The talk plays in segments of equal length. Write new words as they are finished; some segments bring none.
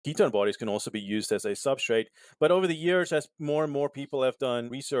ketone bodies can also be used as a substrate. But over the years, as more and more people have done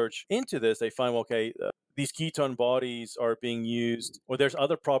research into this, they find, well, okay, these ketone bodies are being used, or there's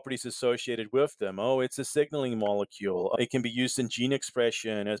other properties associated with them. Oh, it's a signaling molecule. It can be used in gene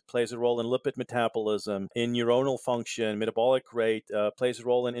expression. It plays a role in lipid metabolism, in neuronal function, metabolic rate, plays a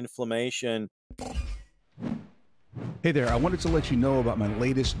role in inflammation. Hey there, I wanted to let you know about my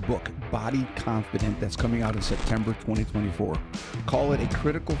latest book, Body Confident, that's coming out in September 2024. Call it a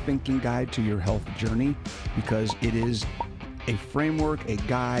critical thinking guide to your health journey because it is a framework, a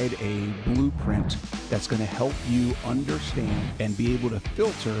guide, a blueprint that's going to help you understand and be able to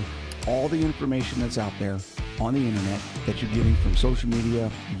filter all the information that's out there on the internet that you're getting from social media,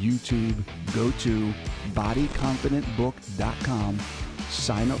 YouTube. Go to bodyconfidentbook.com.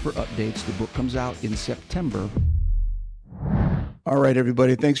 Sign up for updates. The book comes out in September. All right,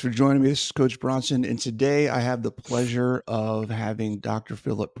 everybody. Thanks for joining me. This is Coach Bronson, and today I have the pleasure of having Dr.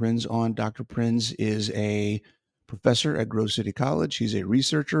 Philip Prinz on. Dr. Prinz is a professor at Grove City College. He's a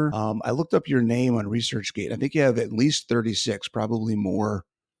researcher. I looked up your name on ResearchGate. I think you have at least 36, probably more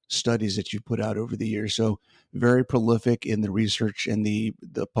studies that you've put out over the years. So very prolific in the research and the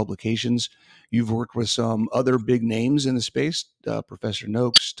publications. You've worked with some other big names in the space, Professor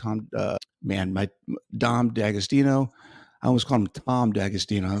Noakes, Dom D'Agostino. I almost call him Tom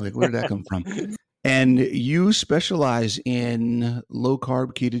D'Agostino. I was like, where did that come from? And you specialize in low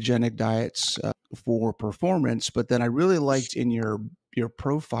carb ketogenic diets for performance. But then I really liked in your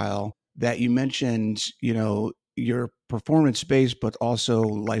profile that you mentioned, your performance based, but also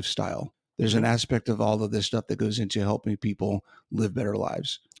lifestyle. There's an aspect of all of this stuff that goes into helping people live better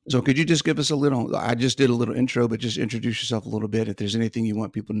lives. So could you just give us I just did a little intro, but just introduce yourself a little bit if there's anything you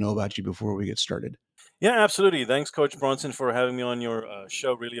want people to know about you before we get started. Yeah, absolutely. Thanks, Coach Bronson, for having me on your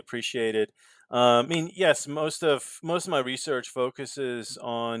show. Really appreciate it. Yes, most of my research focuses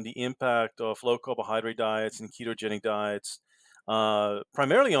on the impact of low carbohydrate diets and ketogenic diets,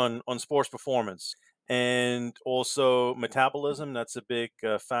 primarily on sports performance and also metabolism. That's a big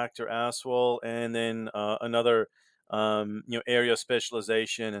factor as well. And then another area of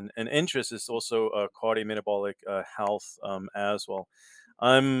specialization and interest is also cardiometabolic health as well.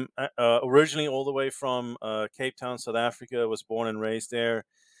 I'm originally all the way from Cape Town, South Africa. Was born and raised there,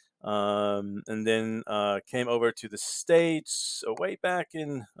 and then came over to the States way back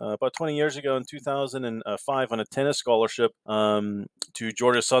in about 20 years ago in 2005 on a tennis scholarship to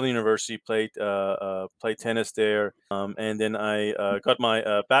Georgia Southern University. Played tennis there, and then I got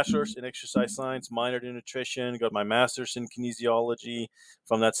my bachelor's in exercise science, minored in nutrition, got my master's in kinesiology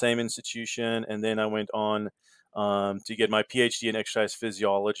from that same institution, and then I went on to get my PhD in exercise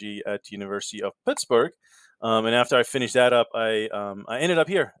physiology at the University of Pittsburgh. And after I finished that up, I ended up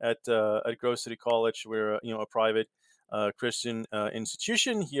here at Grove City College. We're a private Christian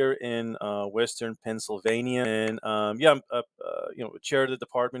institution here in Western Pennsylvania, and I'm chair of the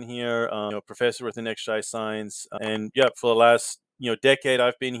department here, professor within exercise science, and yeah, for the last decade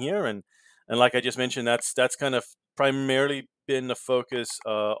I've been here, and like I just mentioned, that's kind of primarily been the focus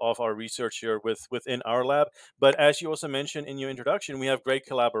of our research here within our lab. But as you also mentioned in your introduction, we have great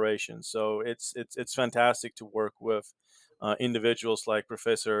collaboration. So it's fantastic to work with individuals like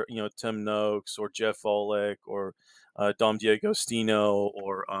Professor Tim Noakes or Jeff Volek or Dom D'Agostino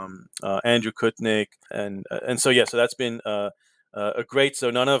or Andrew Kutnick, and so yeah, so that's been a great.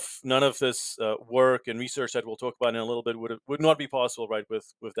 So none of this work and research that we'll talk about in a little bit would not be possible, right,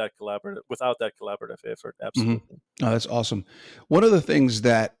 without that collaborative effort. Absolutely. Oh, that's awesome. One of the things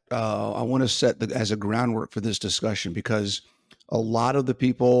that I want to set as a groundwork for this discussion, because a lot of the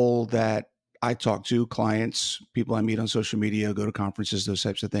people that I talk to, clients, people I meet on social media, go to conferences, those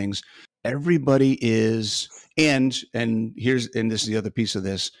types of things, everybody is, and this is the other piece of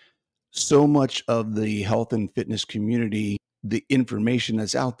this, so much of the health and fitness community, the information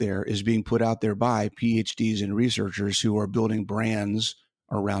that's out there is being put out there by PhDs and researchers who are building brands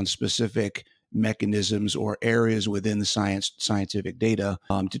around specific mechanisms or areas within the scientific data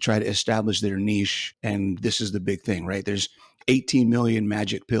to try to establish their niche. And this is the big thing, right? There's 18 million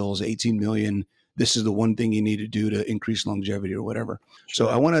magic pills, 18 million. This is the one thing you need to do to increase longevity or whatever. Sure.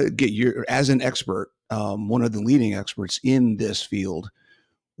 So I want to get as an expert, one of the leading experts in this field,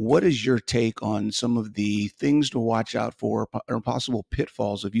 what is your take on some of the things to watch out for or possible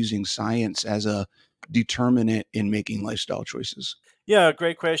pitfalls of using science as a determinant in making lifestyle choices? Yeah,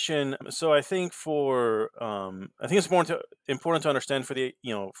 great question. So I think I think it's important to understand for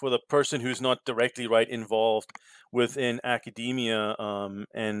the person who's not directly involved within academia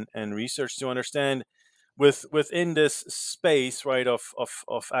and research to understand within this space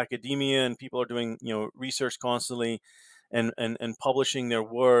of academia, and people are doing research constantly. and publishing their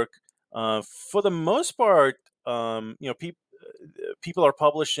work. For the most part, people are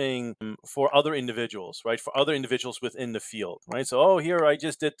publishing for other individuals, right? For other individuals within the field, right? So, oh, here I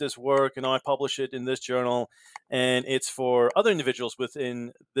just did this work, and I publish it in this journal, and it's for other individuals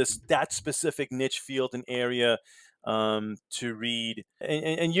within that specific niche field and area to read.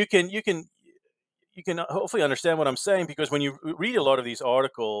 And you can hopefully understand what I'm saying, because when you read a lot of these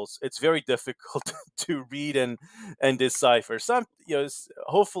articles, it's very difficult to read and decipher.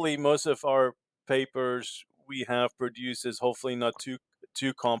 Hopefully, most of our papers we have produced is hopefully not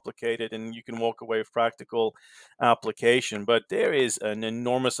too complicated, and you can walk away with practical application. But there is an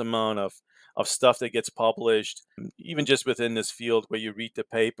enormous amount of stuff that gets published, even just within this field, where you read the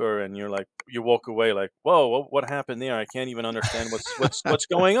paper and you walk away like, whoa, what happened there? I can't even understand what's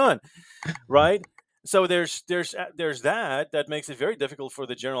going on, right? So there's that makes it very difficult for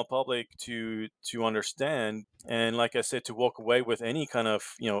the general public to understand, and like I said, to walk away with any kind of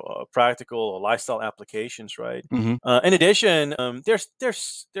practical or lifestyle applications, right? Hmm. In addition, there's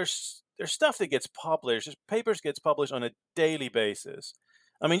stuff that gets published. Papers gets published on a daily basis.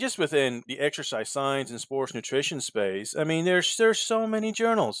 I mean, just within the exercise science and sports nutrition space. I mean, there's so many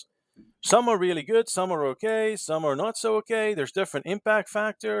journals. Some are really good, some are okay, some are not so okay. There's different impact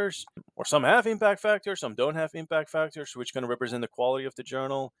factors, or some have impact factors, some don't have impact factors, which kind of represent the quality of the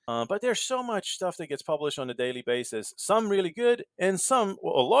journal. But there's so much stuff that gets published on a daily basis. Some really good, and a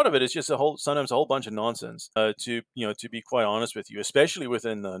lot of it is just sometimes a whole bunch of nonsense. To be quite honest with you, especially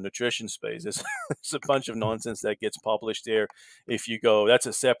within the nutrition space, there's a bunch of nonsense that gets published there. If you go, that's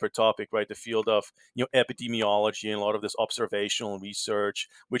a separate topic, right? The field of epidemiology and a lot of this observational research,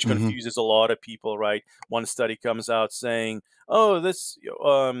 which Hmm. confuses a lot of people, right? One study comes out saying, "Oh,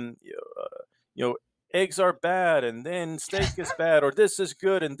 you know, eggs are bad, and then steak is bad, or this is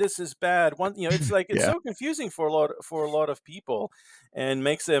good and this is bad." It's Yeah. so confusing for a lot of people, and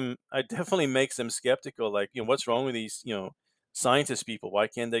it definitely makes them skeptical. Like, what's wrong with these, scientist people? Why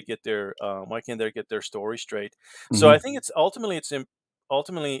can't they get their story straight? So I Hmm. think it's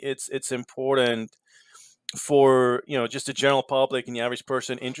important for just the general public and the average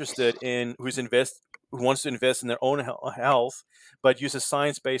person interested in who wants to invest in their own health, but use a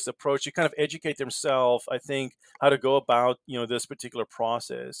science-based approach to kind of educate themselves, I think, how to go about this particular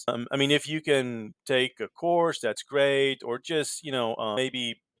process. I mean, if you can take a course, that's great, or just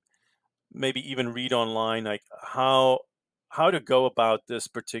maybe even read online, like how to go about this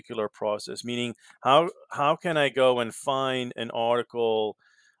particular process, meaning how can I go and find an article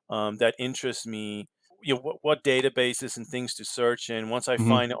that interests me, what databases and things to search in. Once I Hmm.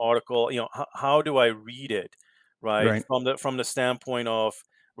 find an article, how do I read it, right? Right. From the standpoint of,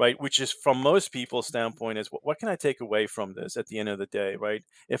 right, which is from most people's standpoint, is what can I take away from this at the end of the day, right?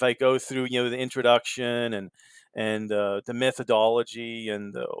 If I go through the introduction and the methodology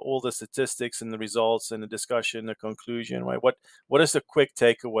and all the statistics and the results and the discussion, the conclusion, right? What is the quick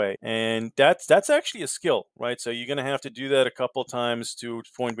takeaway? And that's actually a skill, right? So you're going to have to do that a couple times to a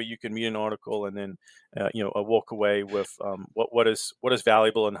point where you can read an article and then walk away with what is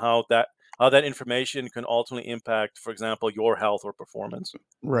valuable, and how that information can ultimately impact, for example, your health or performance.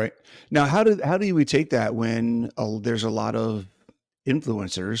 Right. Now, how do we take that when there's a lot of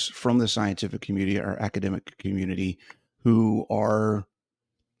influencers from the scientific community or academic community who are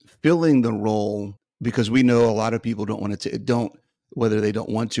filling the role, because we know a lot of people don't want to don't, whether they don't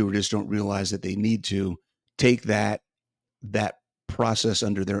want to or just don't realize that they need to take that process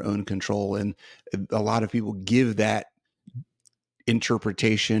under their own control, and a lot of people give that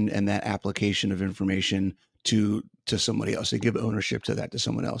interpretation and that application of information to somebody else. They give ownership to that to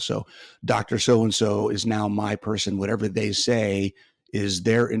someone else. So Dr. So and so is now my person. Whatever they say is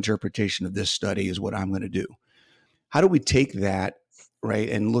their interpretation of this study is what I'm going to do. How do we take that, right,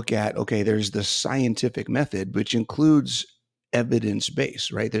 and look at, okay, there's the scientific method, which includes evidence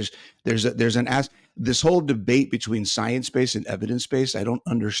based, right? There's an as this whole debate between science based and evidence based. I don't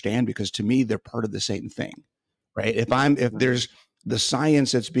understand, because to me they're part of the same thing, right? If Mhm. there's the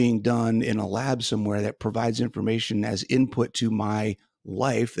science that's being done in a lab somewhere that provides information as input to my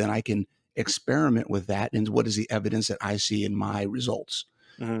life, then I can experiment with that. And what is the evidence that I see in my results?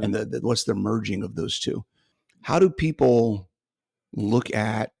 Mhm. And what's the merging of those two? How do people look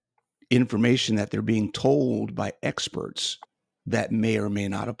at information that they're being told by experts that may or may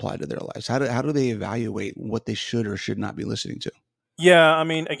not apply to their lives? How do they evaluate what they should or should not be listening to? Yeah, I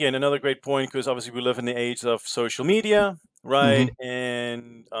mean, again, another great point, because obviously we live in the age of social media. right? Mhm.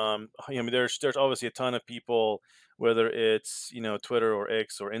 And I mean, there's obviously a ton of people, whether it's Twitter or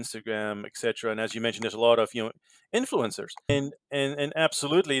X or Instagram, etc. And as you mentioned, there's a lot of influencers, and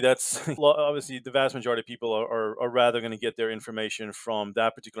absolutely, that's obviously the vast majority of people are rather going to get their information from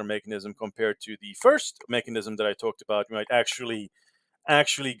that particular mechanism compared to the first mechanism that I talked about, right?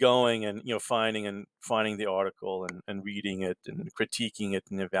 Actually going and finding the article and reading it and critiquing it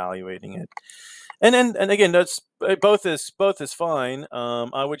and evaluating it. And again, that's both is fine.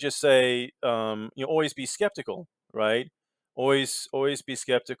 I would just say, always be skeptical, right? Always be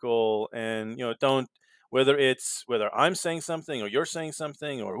skeptical, and don't, whether I'm saying something or you're saying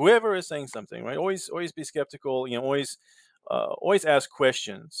something or whoever is saying something, right? Always be skeptical. Always ask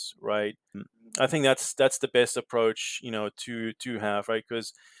questions, right? I think that's the best approach, to have, right?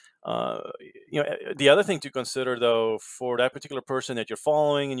 Because uh, the other thing to consider, though, for that particular person that you're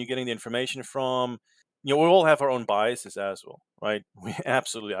following and you're getting the information from, we all have our own biases as well, right? We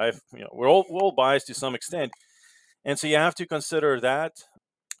absolutely, we're all biased to some extent, and so you have to consider that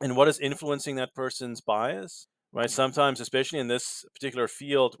and what is influencing that person's bias, right? Sometimes, especially in this particular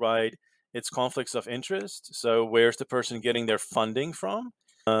field, right, it's conflicts of interest. So where's the person getting their funding from?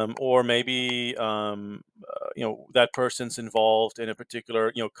 Or maybe that person's involved in a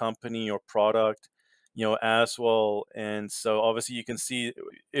particular company or product, as well. And so obviously you can see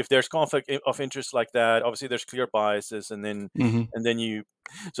if there's conflict of interest like that. Obviously there's clear biases, Mhm. and then you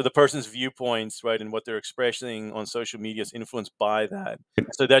so the person's viewpoints, right, and what they're expressing on social media is influenced by that.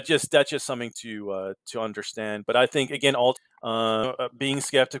 So that's just something to understand. But I think, again, being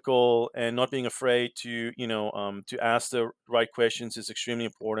skeptical and not being afraid to ask the right questions is extremely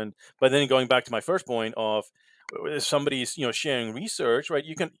important. But then going back to my first point of, if somebody's sharing research, right,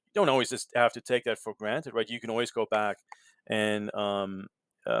 you don't always just have to take that for granted, right? You can always go back and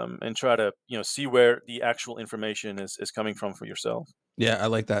and try to see where the actual information is coming from for yourself. Yeah, I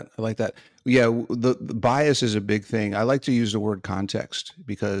like that. I like that. Yeah, the bias is a big thing. I like to use the word context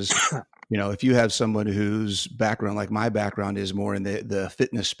because, if you have someone whose background, like my background, is more in the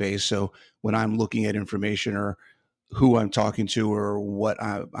fitness space, so when I'm looking at information or who I'm talking to or what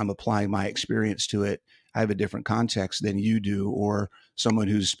I'm applying my experience to it, I have a different context than you do, or someone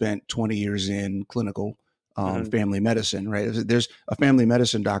who's spent 20 years in clinical Hmm. family medicine, right? There's a family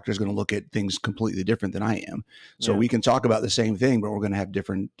medicine doctor is going to look at things completely different than I am. So Yeah. we can talk about the same thing, but we're going to have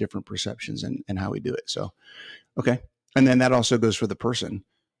different perceptions and how we do it. So, okay. And then that also goes for the person.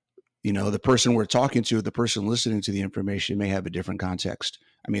 The person we're talking to, the person listening to the information may have a different context.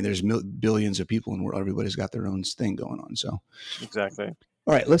 I mean, there's billions of people in the world. Everybody's got their own thing going on. So, Exactly.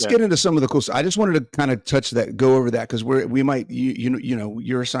 all right, let's Yeah. get into some of the cool stuff. I just wanted to kind of touch that, go over that because we might,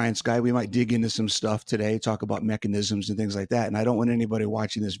 you're a science guy. We might dig into some stuff today, talk about mechanisms and things like that. And I don't want anybody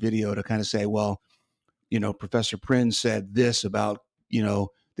watching this video to kind of say, well, Professor Prinz said this about,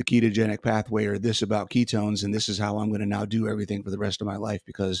 the ketogenic pathway or this about ketones, and this is how I'm going to now do everything for the rest of my life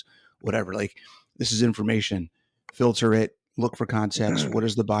because whatever. Like, this is information. Filter it, look for context. What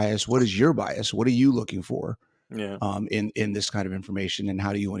is the bias? What is your bias? What are you looking for Yeah. in this kind of information, and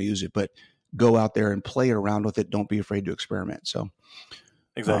how do you want to use it? But go out there and play around with it. Don't be afraid to experiment. So,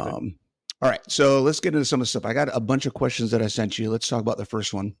 Exactly. um, all right. So let's get into some of the stuff. I got a bunch of questions that I sent you. Let's talk about the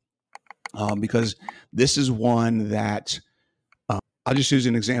first one because this is one that I'll just use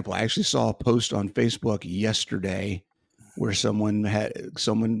an example. I actually saw a post on Facebook yesterday where someone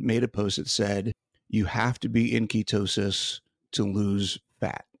made a post that said you have to be in ketosis to lose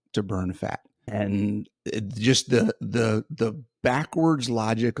fat, to burn fat. And just the backwards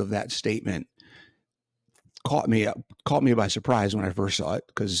logic of that statement caught me by surprise when I first saw it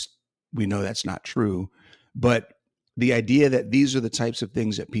because we know that's not true. But the idea that these are the types of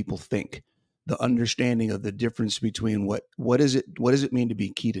things that people think, the understanding of the difference between what does it mean to be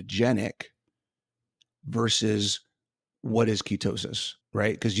ketogenic versus what is ketosis,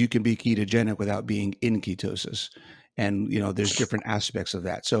 right? Because you can be ketogenic without being in ketosis. And there's different aspects of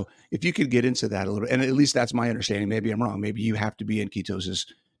that. So if you could get into that a little, and at least that's my understanding. Maybe I'm wrong. Maybe you have to be in ketosis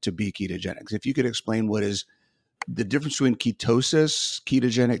to be ketogenic. If you could explain what is the difference between ketosis,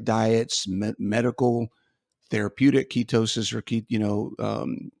 ketogenic diets, medical, therapeutic ketosis, or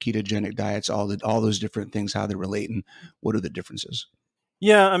ketogenic diets, all those different things, how they relate, and what are the differences?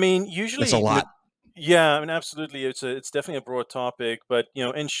 Yeah, I mean, That's a usually, lot. yeah, I mean, absolutely, it's definitely a broad topic, but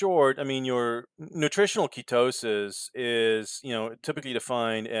in short, I mean, your nutritional ketosis is typically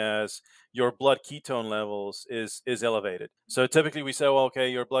defined as your blood ketone levels is elevated. So typically, we say, well, okay,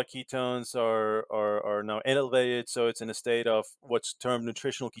 your blood ketones are now elevated, so it's in a state of what's termed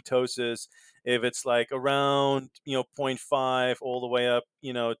nutritional ketosis. If it's like around zero point 0.5 all the way up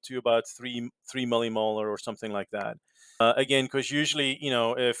to about three millimolar or something like that. Again, because usually,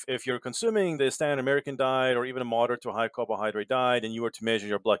 if you're consuming the standard American diet or even a moderate to high carbohydrate diet, and you were to measure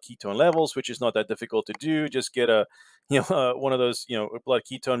your blood ketone levels, which is not that difficult to do, just get one of those, blood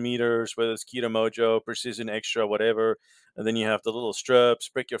ketone meters, whether it's Keto Mojo, Precision Extra, whatever, and then you have the little strips,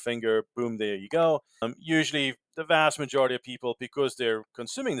 prick your finger, boom, there you go. Usually, the vast majority of people, because they're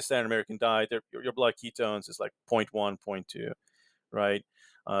consuming the standard American diet, your blood ketones is like zero point 0.1, zero point 0.2, right?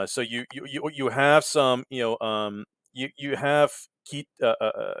 So you have some, you have these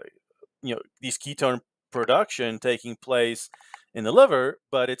ketone production taking place in the liver,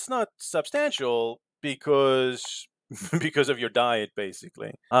 but it's not substantial because because of your diet,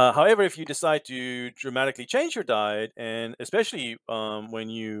 basically. However, if you decide to dramatically change your diet, and especially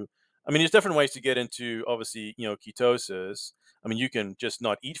when there's different ways to get into, obviously, ketosis. You can just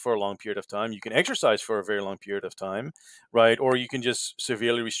not eat for a long period of time. You can exercise for a very long period of time, right? Or you can just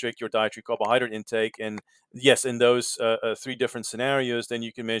severely restrict your dietary carbohydrate intake. And yes, in those three different scenarios, then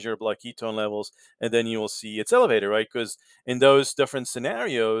you can measure blood ketone levels, and then you will see it's elevated, right? Because in those different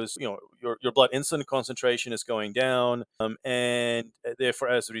scenarios, your blood insulin concentration is going down, and therefore,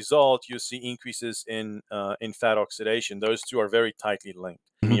 as a result, you see increases in fat oxidation. Those two are very tightly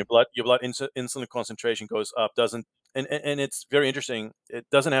linked. Mhm. Your blood insulin concentration goes up, doesn't and it's very interesting. It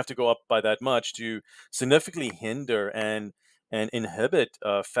doesn't have to go up by that much to significantly hinder and inhibit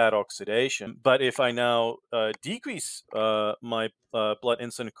fat oxidation. But if I now decrease my blood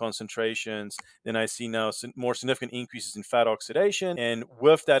insulin concentrations, then I see now more significant increases in fat oxidation. And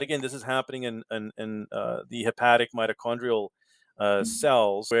with that, again, this is happening in the hepatic mitochondrial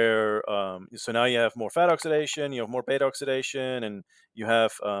cells, where so now you have more fat oxidation, you have more beta oxidation, and you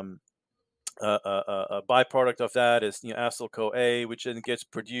have a byproduct of that is, acyl CoA, which then gets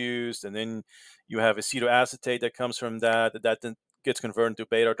produced, and then you have acetoacetate that comes from that then gets converted to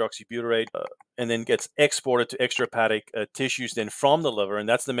beta hydroxybutyrate, and then gets exported to extrahepatic tissues then from the liver, and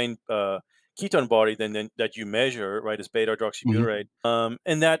that's the main ketone body then that you measure, right, is beta Mhm. hydroxybutyrate,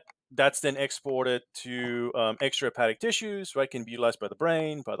 and that's then exported to extrahepatic tissues, right? Can be utilized by the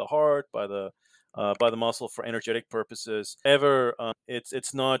brain, by the heart, by the muscle for energetic purposes. Ever,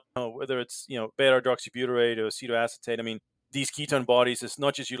 it's not, whether it's, beta hydroxybutyrate or acetoacetate. These ketone bodies is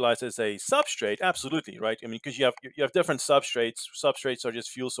not just utilized as a substrate, absolutely, right? Because you have different substrates. Substrates are just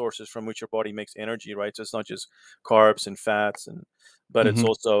fuel sources from which your body makes energy, right? So it's not just carbs and fats, but it's Mhm.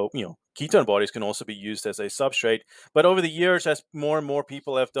 also, ketone bodies can also be used as a substrate. But over the years, as more and more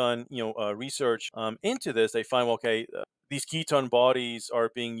people have done, research into this, they find, well, okay, these ketone bodies are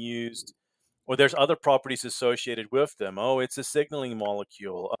being used, or there's other properties associated with them. Oh, it's a signaling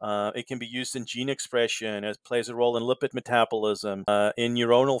molecule. It can be used in gene expression. It plays a role in lipid metabolism, in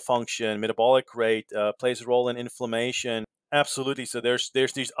neuronal function, metabolic rate, plays a role in inflammation. Absolutely. So there's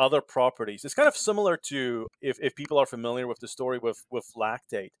these other properties. It's kind of similar to, if people are familiar with the story with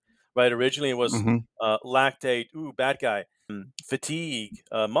lactate, right? Originally it was Mhm. lactate, ooh, bad guy, fatigue,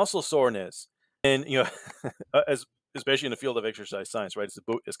 muscle soreness, and as especially in the field of exercise science, right?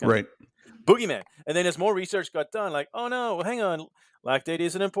 It's kind of Right. boogeyman. And then as more research got done, like, oh no, well, hang on, lactate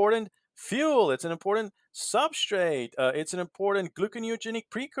is an important fuel, it's an important substrate, it's an important gluconeogenic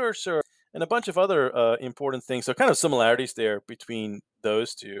precursor, and a bunch of other important things. So kind of similarities there between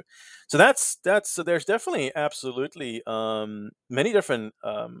those two. So that's so there's definitely absolutely many different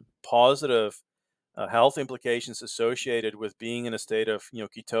positive health implications associated with being in a state of,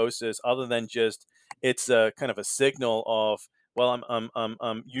 ketosis, other than just it's a kind of a signal of, well,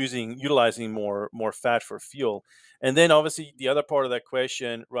 I'm utilizing more fat for fuel. And then obviously the other part of that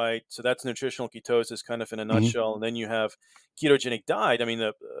question, right? So that's nutritional ketosis kind of in a Mhm. nutshell. And then you have ketogenic diet.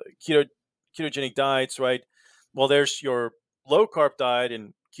 The ketogenic diets, right? Well, there's your low carb diet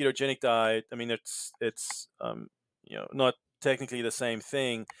and ketogenic diet. It's not technically the same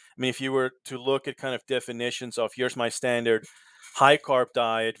thing. If you were to look at kind of definitions of, here's my standard high carb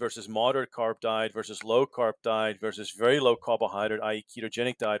diet versus moderate carb diet versus low carb diet versus very low carbohydrate, i.e.,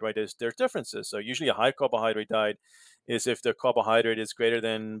 ketogenic diet, right? There's differences. So usually a high carbohydrate diet is if the carbohydrate is greater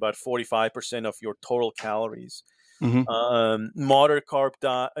than about 45% of your total calories. Mhm. Moderate carb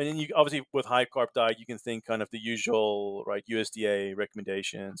diet, and then you obviously, with high carb diet, you can think kind of the usual, right, USDA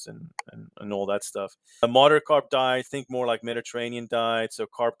recommendations and all that stuff. A moderate carb diet, think more like Mediterranean diet, so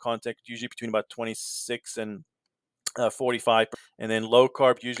carb content usually between about 26 and 45, and then low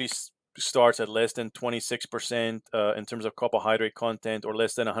carb usually starts at less than 26% in terms of carbohydrate content, or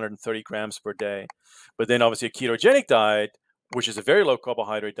less than 130 grams per day. But then obviously a ketogenic diet which is a very low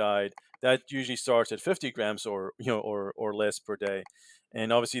carbohydrate diet, that usually starts at 50 grams or or less per day.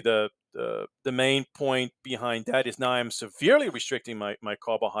 And obviously the main point behind that is now I'm severely restricting my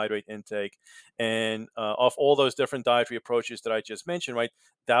carbohydrate intake, and of all those different dietary approaches that I just mentioned, right,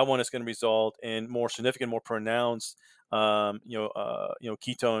 that one is going to result in more significant, more pronounced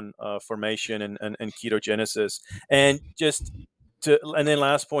ketone formation and ketogenesis. And just to, and then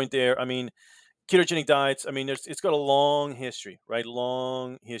last point there, I mean, ketogenic diets, I mean, it's got a long history, right?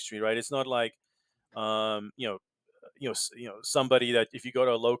 Long history, right? It's not like, um, you know, somebody that if you go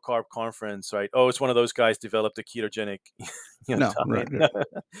to a low carb conference, right? Oh, it's one of those guys developed a ketogenic, No, right, diet,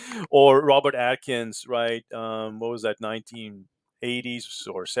 or Robert Atkins, right? What was that, 1980s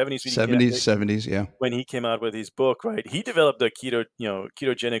or 70s when he came, 70s, 70s, yeah. out with his book, right? He developed a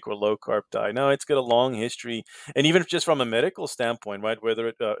ketogenic or low carb diet. Now it's got a long history, and even just from a medical standpoint, right?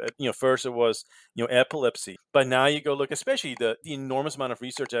 Whether first it was epilepsy, but now you go look, especially the enormous amount of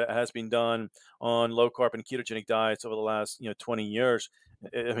research that has been done on low carb and ketogenic diets over the last 20 years.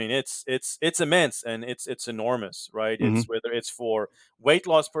 I mean, it's immense, and it's enormous, right? Mhm. It's whether it's for weight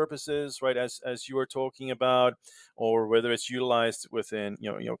loss purposes, right, as you were talking about, or whether it's utilized within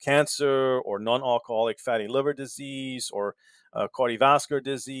cancer or non-alcoholic fatty liver disease, or cardiovascular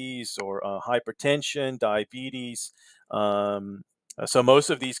disease, or hypertension, diabetes. So most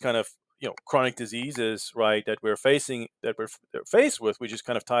of these kind of chronic diseases, right, that we're facing, that they're faced with, which is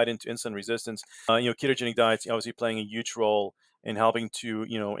kind of tied into insulin resistance. Ketogenic diets obviously playing a huge role in helping to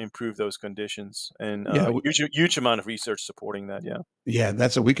improve those conditions, and Yeah, huge amount of research supporting that. Yeah. yeah,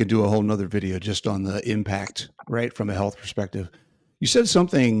 that's a we could do a whole nother video just on the impact, right, from a health perspective. You said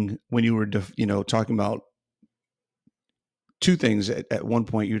something when you were, talking about two things. At one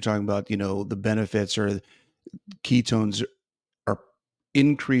point, you were talking about, the benefits or ketones are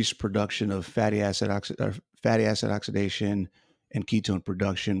increased production of fatty acid oxidation and ketone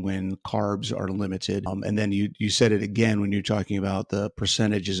production when carbs are limited. And then you said it again when you're talking about the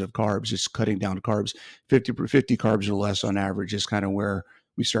percentages of carbs. It's cutting down carbs. 50 carbs or less on average is kind of where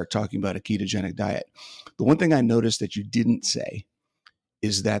we start talking about a ketogenic diet. The one thing I noticed that you didn't say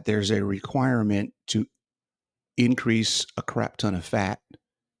is that there's a requirement to increase a crap ton of fat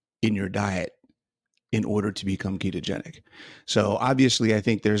in your diet in order to become ketogenic. So obviously, I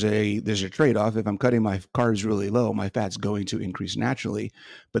think there's a trade-off. If I'm cutting my carbs really low, my fat's going to increase naturally.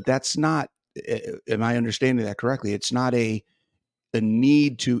 But that's not. Am I understanding that correctly? It's not a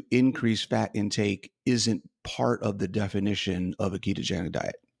need to increase fat intake isn't part of the definition of a ketogenic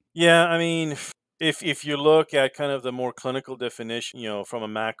diet. Yeah, I mean, if you look at kind of the more clinical definition, from a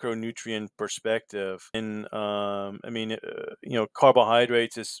macronutrient perspective, and I mean,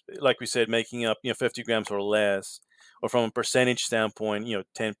 carbohydrates is, like we said, making up 50 grams or less, or from a percentage standpoint,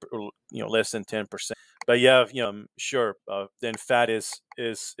 less than 10%. But yeah, sure, then fat is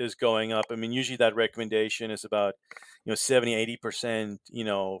going up. I mean, usually that recommendation is about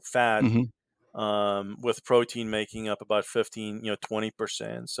 70-80%, fat, Mm-hmm. with protein making up about 15,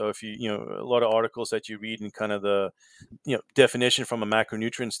 20%. So if a lot of articles that you read in kind of the, definition from a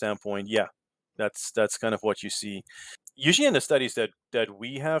macronutrient standpoint, yeah, that's kind of what you see. Usually in the studies that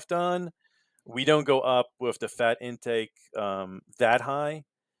we have done, we don't go up with the fat intake that high.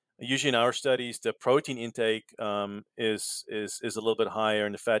 Usually in our studies, the protein intake is a little bit higher,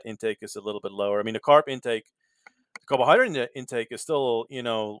 and the fat intake is a little bit lower. I mean, carbohydrate intake is still,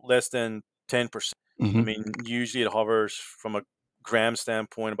 less than 10%. I Mm-hmm. mean, usually it hovers from a gram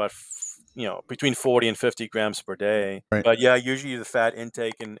standpoint about, between 40 and 50 grams per day. Right. But yeah, usually the fat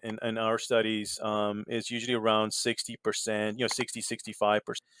intake in our studies is usually around 60%, 60-65%.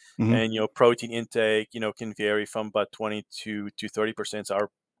 Mm-hmm. And, protein intake, can vary from about 20 to 30%. So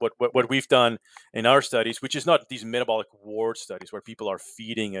what we've done in our studies, which is not these metabolic ward studies where people are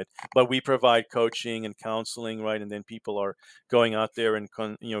feeding it, but we provide coaching and counseling, right? And then people are going out there and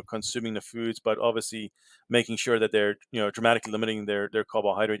consuming the foods, but obviously making sure that they're dramatically limiting their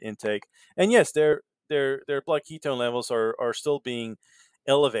carbohydrate intake. And yes, their blood ketone levels are still being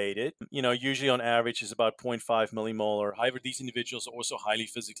elevated. Usually on average is about 0.5 millimolar. However, these individuals are also highly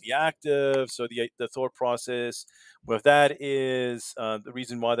physically active. So the thought process with that is, the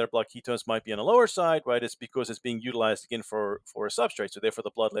reason why their blood ketones might be on the lower side, right, is because it's being utilized again for a substrate. So therefore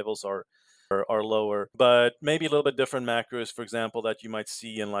the blood levels are lower, but maybe a little bit different macros, for example, that you might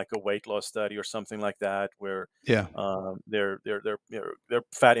see in like a weight loss study or something like that, where Yeah. their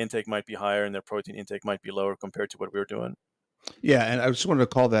fat intake might be higher and their protein intake might be lower compared to what we're doing. Yeah, and I just wanted to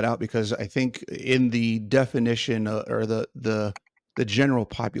call that out because I think in the definition or the general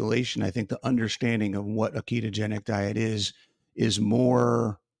population, I think the understanding of what a ketogenic diet is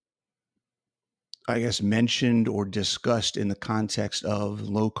more I guess, mentioned or discussed in the context of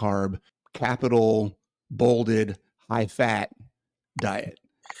low carb, capital bolded, high fat diet,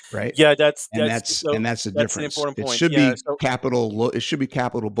 right? Yeah, And that's so that's the that's an difference. important It point. should Yeah, be so it should be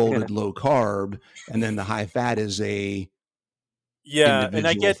capital yeah. bolded low carb, and then the high fat is a Yeah,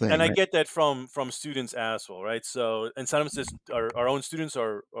 individual thing, and I right? get that from students as well, right? So, and sometimes this, our own students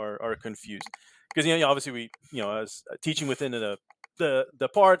are confused because obviously we as teaching within the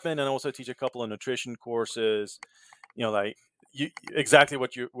department, and also teach a couple of nutrition courses. Like exactly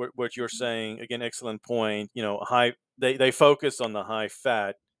what you're saying. Again, excellent point. High, they focus on the high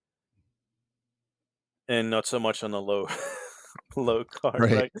fat and not so much on the low low carb,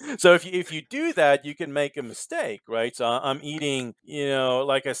 Right. right? So if you do that, you can make a mistake, right? So I'm eating,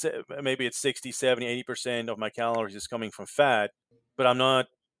 like I said, maybe it's 60, 70, 80% of my calories is coming from fat, but I'm not,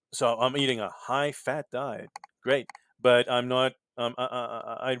 so I'm eating a high fat diet. Great. But I'm not, I'm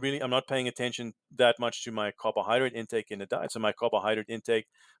not paying attention that much to my carbohydrate intake in the diet. So my carbohydrate intake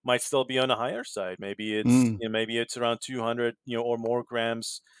might still be on the higher side. Maybe it's, Mm, maybe it's around 200, or more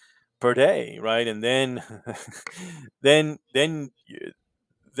grams per day, right? And then, then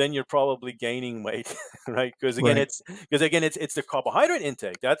you're probably gaining weight, right? right. Because again it's the carbohydrate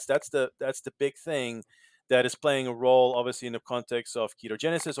intake. That's the big thing that is playing a role, obviously, in the context of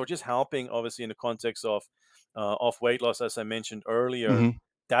ketogenesis, or just helping, obviously, in the context of weight loss, as I mentioned earlier. Mhm.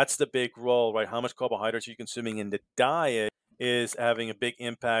 That's the big role, right? How much carbohydrates are you consuming in the diet is having a big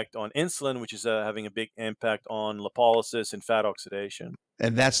impact on insulin, which is having a big impact on lipolysis and fat oxidation.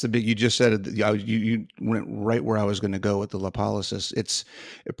 And that's the big. You just said it. You went right where I was going to go with the lipolysis. It's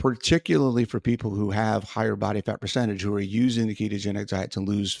particularly for people who have higher body fat percentage who are using the ketogenic diet to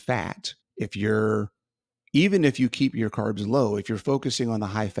lose fat. If you're even if you keep your carbs low, if you're focusing on the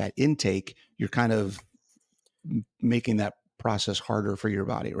high fat intake, you're kind of making that process harder for your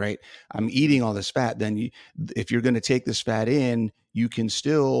body, right? I'm eating all this fat. Then if you're going to take this fat in, you can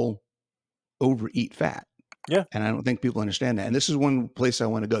still overeat fat. Yeah. And I don't think people understand that. And this is one place I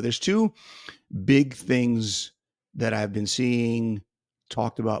want to go. There's two big things that I've been seeing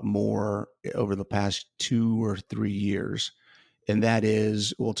talked about more over the past 2 or 3 years. And that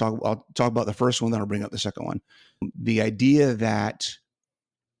is, I'll talk about the first one, then I'll bring up the second one. The idea that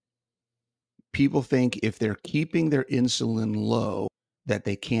people think if they're keeping their insulin low, that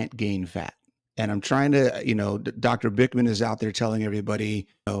they can't gain fat. And I'm trying to, Dr. Bickman is out there telling everybody,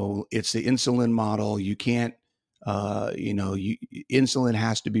 it's the insulin model. You can't, insulin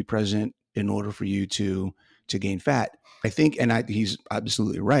has to be present in order for you to gain fat. I think, he's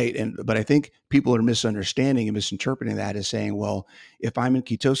absolutely right. But I think people are misunderstanding and misinterpreting that as saying, well, if I'm in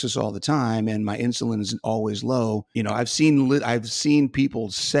ketosis all the time and my insulin is always low, I've seen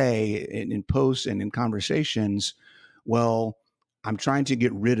people say in posts and in conversations, well, I'm trying to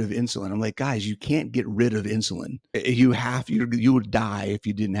get rid of insulin. I'm like, guys, you can't get rid of insulin. You would die if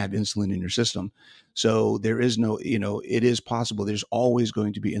you didn't have insulin in your system. So there is no, it is possible. There's always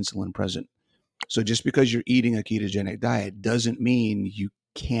going to be insulin present. So just because you're eating a ketogenic diet doesn't mean you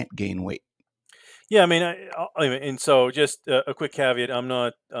can't gain weight. Yeah, I mean, and so just a quick caveat: I'm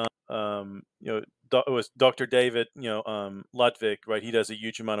not, it was Dr. David, Ludwig, right? He does a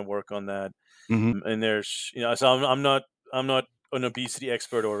huge amount of work on that, Hmm. and there's, so I'm not an obesity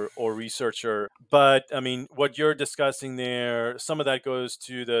expert or researcher, but I mean, what you're discussing there, some of that goes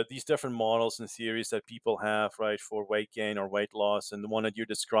to these different models and theories that people have, right, for weight gain or weight loss, and the one that you're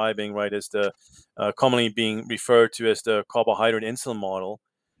describing, right, is the commonly being referred to as the carbohydrate insulin model,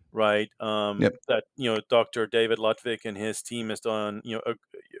 right? Yep. That Dr. David Ludwig and his team has done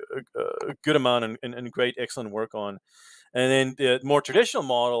a good amount and great, excellent work on. And then the more traditional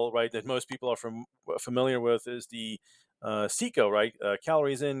model, right, that most people are familiar with is the CECO, right?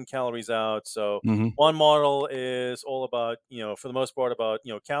 Calories in, calories out. So Hmm. one model is all about, for the most part, about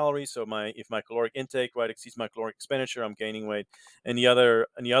calories. So if my caloric intake, right, exceeds my caloric expenditure, I'm gaining weight. And the other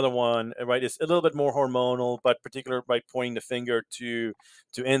one, right, is a little bit more hormonal, but particular, right, pointing the finger to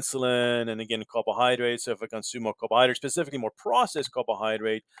insulin and, again, carbohydrates. So if I consume more carbohydrate, specifically more processed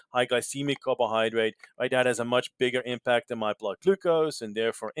carbohydrate, high glycemic carbohydrate, right, that has a much bigger impact on my blood glucose and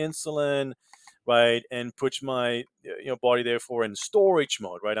therefore insulin, right, and puts my body therefore in storage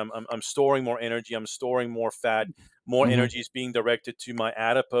mode, right. I'm storing more energy, I'm storing more fat, more Hmm. energy is being directed to my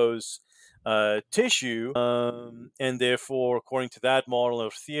adipose tissue, and therefore, according to that model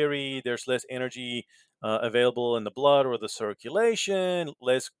of theory, there's less energy available in the blood or the circulation,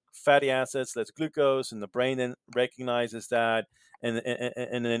 less fatty acids, less glucose, and the brain then recognizes that, and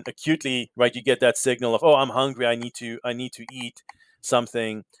then acutely, right, you get that signal of, oh, I'm hungry, I need to eat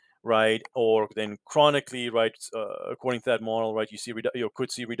something, right? Or then chronically, right? According to that model, right, you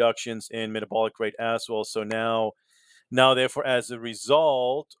could see reductions in metabolic rate as well. So now, therefore, as a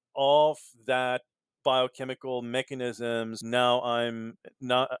result of that biochemical mechanisms, now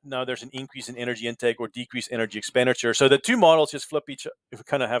there's an increase in energy intake or decrease energy expenditure. So the two models just flip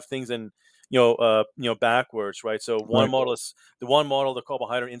kind of have things in backwards, right? So Right. one model, the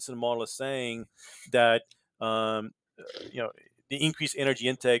carbohydrate insulin model, is saying that um, you know the increased energy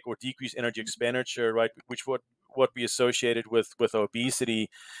intake or decreased energy expenditure, right, which what we associated with obesity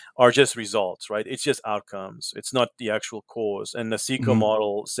are just results, right? It's just outcomes. It's not the actual cause. And the CECO Hmm.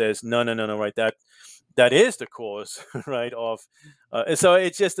 model says no, no, no, no, right? That is the cause, right? And so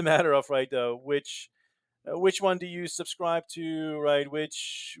it's just a matter of right which one do you subscribe to, right?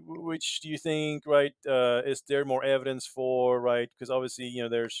 Which do you think, right? Is there more evidence for, right? Because obviously,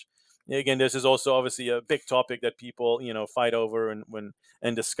 there's again, this is also obviously a big topic that people fight over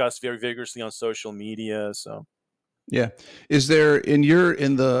and discuss very vigorously on social media. So Yeah. Is there in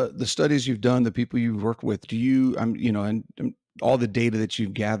the studies you've done, the people you've worked with, do you and all the data that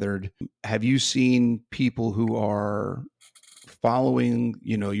you've gathered, have you seen people who are following,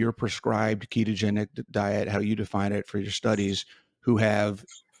 your prescribed ketogenic diet, how you define it for your studies, who have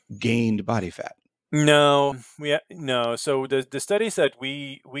gained body fat? no, no. So the studies that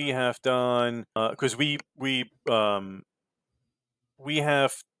we have done, because we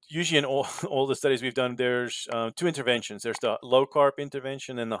have usually in all the studies we've done, there's two interventions. There's the low carb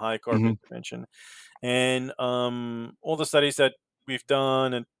intervention and the high carb Hmm. intervention. And all the studies that we've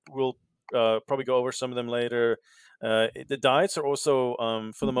done, and we'll probably go over some of them later, the diets are also,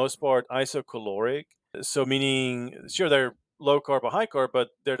 for the most part, isocaloric. So meaning, sure, they're low carb or high carb, but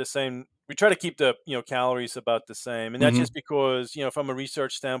they're the same. We try to keep the calories about the same, and that's Hmm. just because from a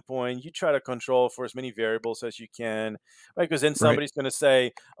research standpoint, you try to control for as many variables as you can, right? Because then Right. somebody's going to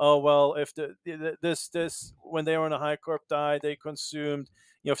say, oh well, if this when they were on a high carb diet, they consumed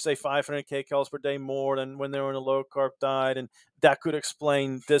say 500 kcals per day more than when they were on a low carb diet, and that could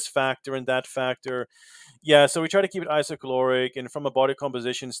explain this factor and that factor. Yeah, so we try to keep it isocaloric, and from a body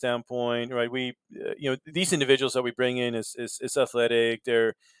composition standpoint, right? These individuals that we bring in is athletic.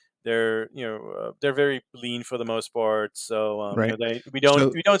 They're very lean for the most part. So Right. they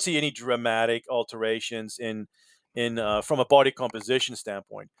So we don't see any dramatic alterations in from a body composition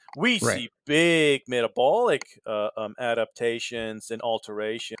standpoint. We right. see big metabolic adaptations and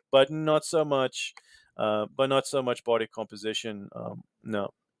alteration, but not so much. But not so much body composition. No.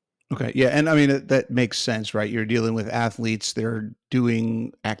 Okay. Yeah. And I mean, that makes sense, right? You're dealing with athletes. They're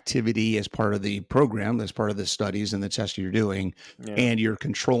doing activity as part of the program, as part of the studies and the tests you're doing, Yeah. and you're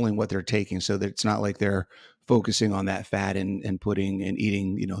controlling what they're taking so that it's not like they're focusing on that fat and putting and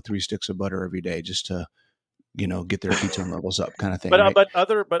eating, 3 sticks of butter every day just to, get their ketone levels up kind of thing, right?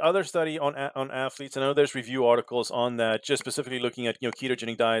 Other study on athletes. I know there's review articles on that, just specifically looking at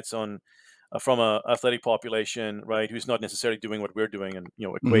ketogenic diets on from a athletic population, right, who's not necessarily doing what we're doing and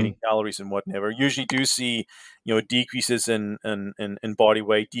equating Hmm. calories and whatever. Usually do see decreases in body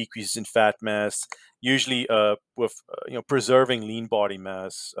weight, decreases in fat mass. Usually with preserving lean body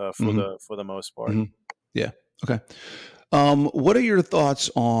mass Hmm. for the most part. Hmm. Yeah. Okay. What are your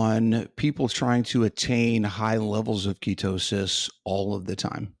thoughts on people trying to attain high levels of ketosis all of the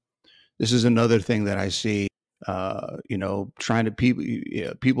time? This is another thing that I see. Trying to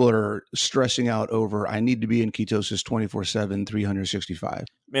people are stressing out over. I need to be in ketosis 24/7, 365. I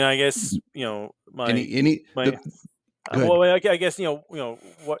mean, I guess Any my good. well, I guess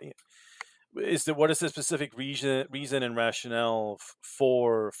what is the specific reason and rationale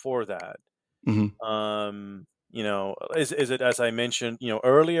for that? Hmm. Is it, as I mentioned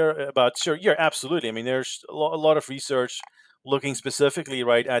earlier, about, sure, yeah, absolutely. I mean, there's a lot of research looking specifically,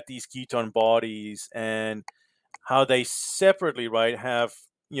 right, at these ketone bodies and how they separately, right, have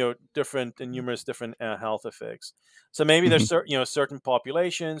different and numerous different health effects. So maybe Hmm. there's certain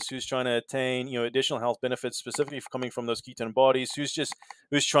populations who's trying to attain additional health benefits specifically coming from those ketone bodies, who's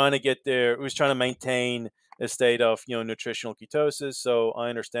trying to who's trying to maintain a state of nutritional ketosis. So I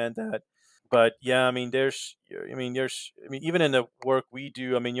understand that. But yeah, I mean, even in the work we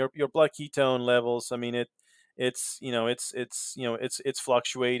do, I mean, your blood ketone levels, I mean, it's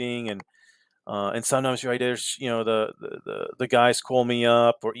fluctuating, and sometimes, right, there's the guys call me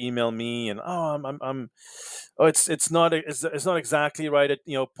up or email me, and oh, it's not exactly right at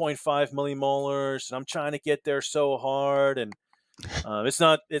zero point 0.5 millimolars, and I'm trying to get there so hard, and it's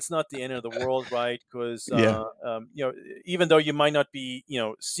not the end of the world, right? Because Yeah. even though you might not be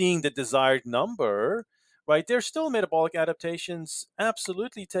seeing the desired number, right? There's still metabolic adaptations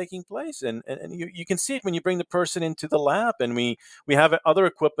absolutely taking place. And you can see it when you bring the person into the lab, and we have other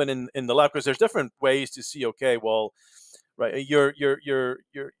equipment in the lab, because there's different ways to see, okay, well, right, you're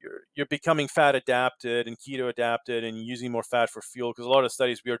becoming fat adapted and keto adapted and using more fat for fuel, because a lot of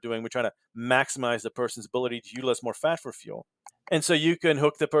studies we are doing, we're trying to maximize the person's ability to utilize more fat for fuel. And so you can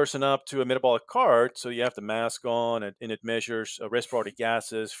hook the person up to a metabolic cart. So you have the mask on, and it measures respiratory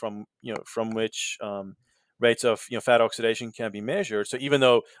gases from, from which rates of, fat oxidation can be measured. So even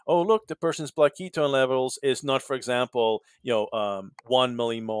though, oh look, the person's blood ketone levels is not, for example, 1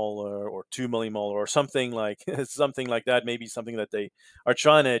 millimolar or 2 millimolar or something like something like that, maybe something that they are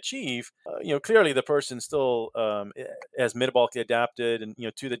trying to achieve. Clearly the person still has metabolically adapted, and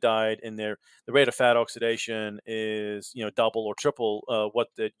to the diet, and the rate of fat oxidation is double or triple what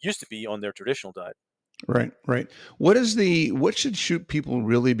it used to be on their traditional diet. Right, right. What should shoot people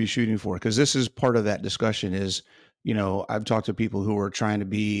really be shooting for? Because this is part of that discussion is, I've talked to people who are trying to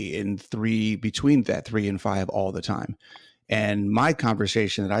be in three, between that 3 and 5 all the time. And my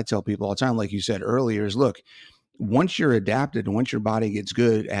conversation that I tell people all the time, like you said earlier, is look, once you're adapted and once your body gets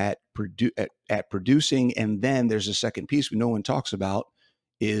good at producing, and then there's a second piece no one talks about,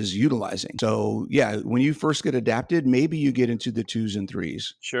 is utilizing. So yeah, when you first get adapted, maybe you get into the 2s and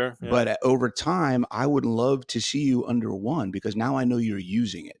 3s, Sure. Yeah. but over time, I would love to see you under 1, because now I know you're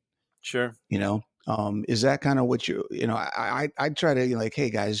using it. Sure. Is that kind of what I try to, like, hey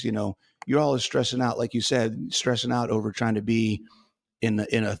guys, you're always stressing out, like you said, stressing out over trying to be in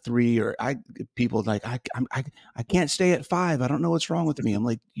a 3, or people like, I can't stay at 5. I don't know what's wrong with me. I'm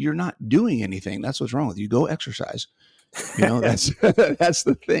like, you're not doing anything. That's what's wrong with you. Go exercise. That's that's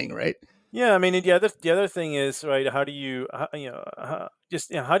the thing, right? Yeah, I mean, the other thing is, right, how do you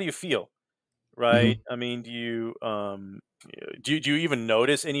just how do you feel, right? Hmm. I mean, do you even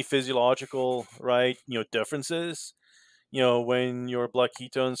notice any physiological, right, differences? When your blood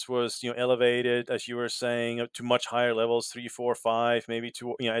ketones was, elevated, as you were saying, up to much higher levels, 3, 4, 5, maybe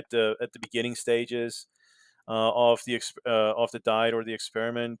to, at the beginning stages of the diet or the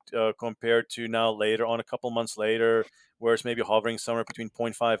experiment, compared to now later on, a couple months later, where it's maybe hovering somewhere between zero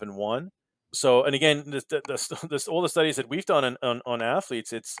point 0.5 and 1. So, and again, this all the studies that we've done on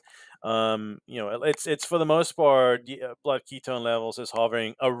athletes, it's for the most part, the blood ketone levels is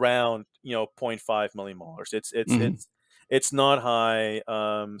hovering around, zero point 0.5 millimolars. Hmm. It's not high,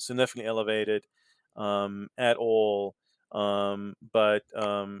 significantly elevated at all. But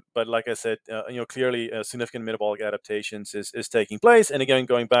like I said, clearly significant metabolic adaptations is taking place. And again,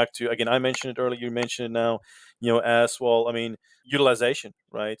 going back to, again, I mentioned it earlier, you mentioned it now, as well. I mean, utilization,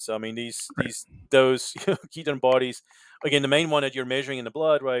 right? So I mean, those ketone bodies. Again, the main one that you're measuring in the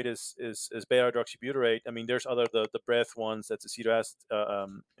blood, right, is beta hydroxybutyrate. I mean, there's other the breath ones, that's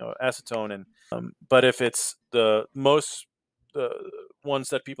acetone, and but if it's the ones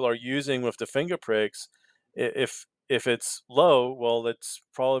that people are using with the finger pricks, if it's low, well, it's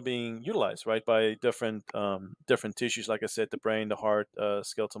probably being utilized, right, by different tissues, like I said, the brain, the heart,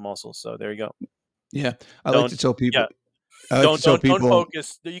 skeletal muscles. So there you go. Yeah, I like Don't to tell Yeah. people. I like to Don't tell don't don't people.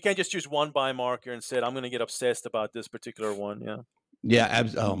 focus. You can't just choose one biomarker and say, I'm going to get obsessed about this particular one. Yeah. Yeah,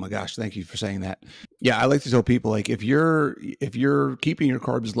 oh my gosh, thank you for saying that. Yeah, I like to tell people, like, if you're keeping your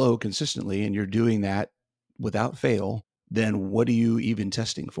carbs low consistently and you're doing that without fail, then what are you even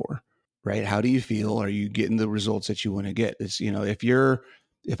testing for? Right? How do you feel? Are you getting the results that you want to get? It's,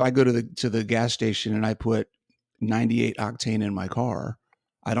 if I go to the gas station and I put 98 octane in my car,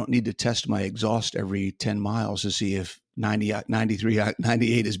 I don't need to test my exhaust every 10 miles to see if 90, 93,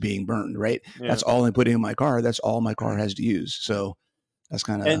 98 is being burned, right? Yeah. That's all I'm putting in my car. That's all my car has to use. So that's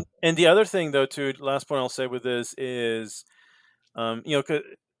kind of. And the other thing, though, too, last point I'll say with this is, um, you know,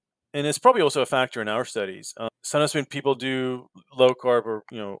 and it's probably also a factor in our studies. Sometimes when people do low carb,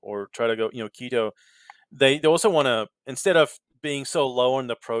 or try to go, keto, they also want to, instead of being so low on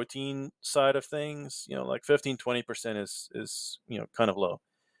the protein side of things, like 15-20% is kind of low,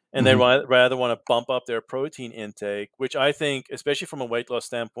 and they Mhm. rather want to bump up their protein intake, which I think, especially from a weight loss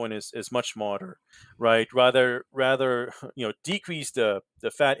standpoint, is much smarter, right? Rather decrease the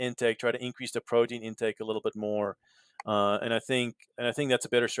fat intake, try to increase the protein intake a little bit more. And I think that's a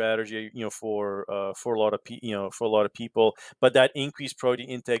better strategy, for a lot of for a lot of people. But that increased protein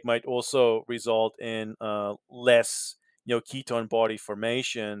intake might also result in less ketone body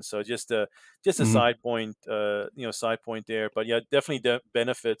formation. So just a Mhm. side point there. But yeah, definitely the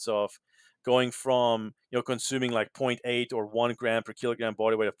benefits of going from consuming like zero point 0.8 or 1 gram per kilogram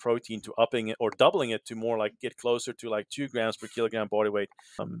body weight of protein, to upping it or doubling it to more like, get closer to like 2 grams per kilogram body weight.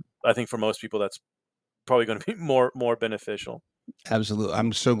 I think for most people that's probably going to be more beneficial. Absolutely.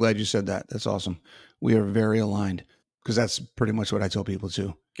 I'm so glad you said that. That's awesome. We are very aligned because that's pretty much what I tell people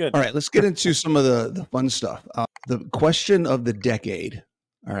too. Good. All right, let's get into some of the fun stuff. The question of the decade.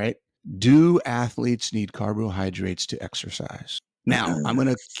 All right, do athletes need carbohydrates to exercise? Now, I'm going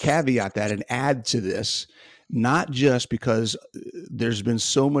to caveat that and add to this, not just because there's been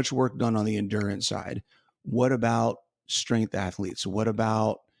so much work done on the endurance side. What about strength athletes? What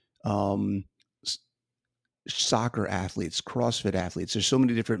about um, soccer athletes, CrossFit athletes? There's so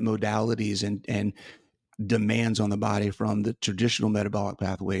many different modalities and demands on the body from the traditional metabolic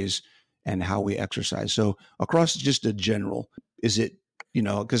pathways and how we exercise. So across just a general, is it,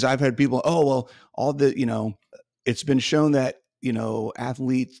 because I've had people, oh, well, all the, it's been shown that,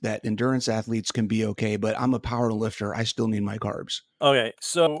 athletes, that endurance athletes can be okay, but I'm a power lifter. I still need my carbs. Okay,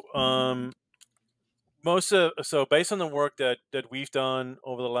 so so based on the work that we've done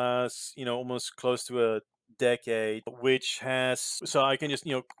over the last almost close to a decade, which has so I can just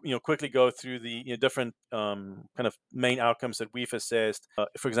quickly go through the different kind of main outcomes that we've assessed.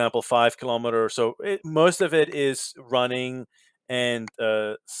 For example, 5 kilometer. So most of it is running and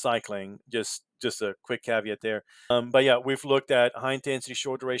cycling. Just a quick caveat there. But yeah, we've looked at high intensity,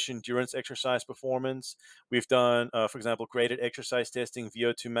 short duration endurance exercise performance. We've done, for example, graded exercise testing,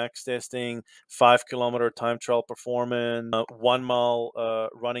 VO2 max testing, 5 kilometer time trial performance, 1 mile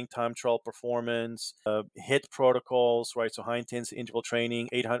running time trial performance, HIIT protocols, right? So high intensity interval training,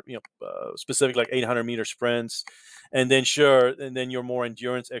 800, specific like 800-meter sprints, and then your more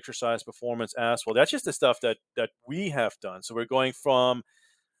endurance exercise performance as well. That's just the stuff that we have done. So we're going from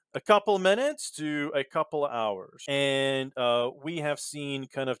a couple minutes to a couple hours, and we have seen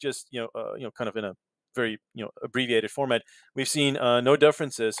kind of just kind of in a very abbreviated format. We've seen no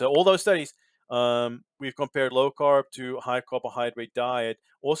differences. So all those studies, we've compared low carb to high carbohydrate diet.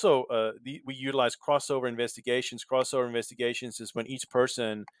 Also, we utilize crossover investigations. Crossover investigations is when each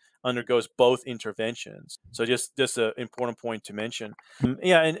person undergoes both interventions. So just an important point to mention.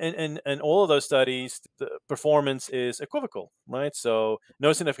 Yeah, and all of those studies, the performance is equivocal, right? So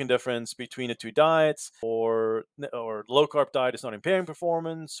no significant difference between the two diets, or low carb diet is not impairing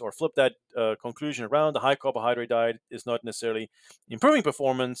performance, or flip that conclusion around. The high carbohydrate diet is not necessarily improving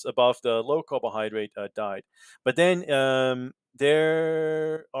performance above the low carbohydrate diet. But then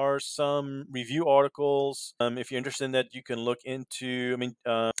there are some review articles. If you're interested in that, you can look into. I mean,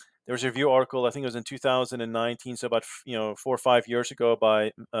 there was a review article, I think it was in 2019, so about 4 or 5 years ago,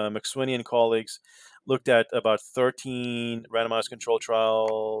 by McSweeney and colleagues, looked at about 13 randomized controlled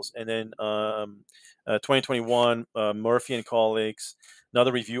trials, and then 2021, Murphy and colleagues,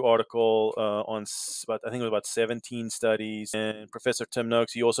 another review article on I think it was about 17 studies, and Professor Tim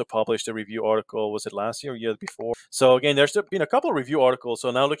Noakes, he also published a review article. Was it last year or year before? So again, there's been a couple of review articles.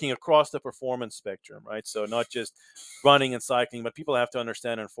 So now looking across the performance spectrum, right? So not just running and cycling, but people have to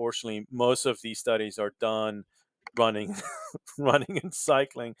understand, unfortunately, most of these studies are done running running and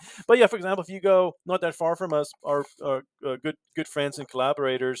cycling. But yeah, for example, if you go not that far from us, our good friends and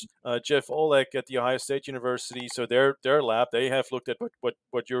collaborators, Jeff Olek at the Ohio State University, so their lab, they have looked at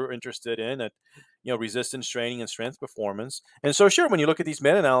what you're interested in, at resistance training and strength performance. And so sure, when you look at these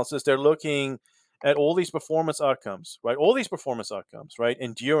meta-analysis, they're looking at all these performance outcomes, right? All these performance outcomes, right?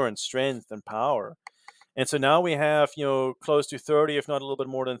 Endurance, strength, and power. And so now we have, close to 30, if not a little bit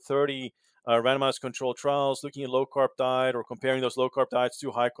more than 30, randomized controlled trials looking at low carb diet, or comparing those low carb diets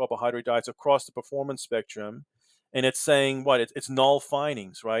to high carbohydrate diets across the performance spectrum. And it's saying what? It's null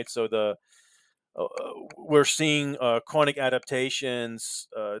findings, right? So we're seeing chronic adaptations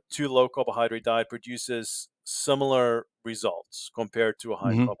to low carbohydrate diet produces similar results compared to a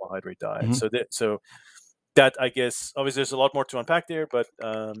high Mm-hmm. carbohydrate diet. Mm-hmm. So that I guess obviously there's a lot more to unpack there, but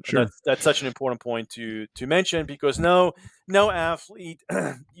Sure. that's such an important point to mention, because no athlete,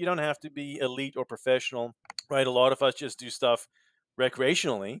 you don't have to be elite or professional, right? A lot of us just do stuff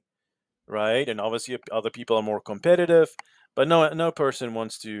recreationally, right? And obviously other people are more competitive, but no person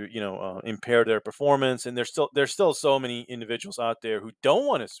wants to impair their performance. And there's still so many individuals out there who don't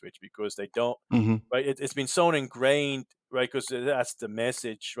want to switch because they don't, Mm-hmm. right? It's been so ingrained, right? Because that's the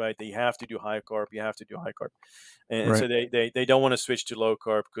message, right? That you have to do high carb, you have to do high carb, and so Right. they don't want to switch to low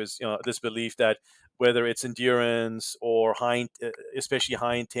carb because this belief that whether it's endurance or especially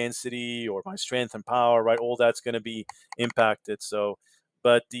high intensity, or by strength and power, right, all that's going to be impacted. So,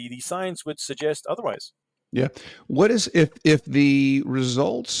 but the science would suggest otherwise. Yeah. What is if the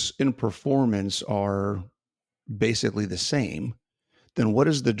results in performance are basically the same, then what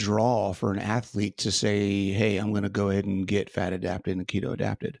is the draw for an athlete to say, "Hey, I'm going to go ahead and get fat adapted and keto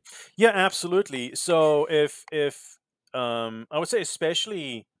adapted"? Yeah, absolutely. So if I would say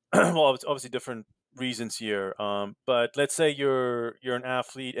especially well, it's obviously different reasons here. But let's say you're an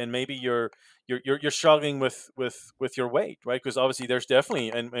athlete and maybe you're struggling with your weight, right? Because obviously there's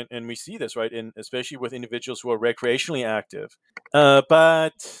definitely and we see this, right, in especially with individuals who are recreationally active,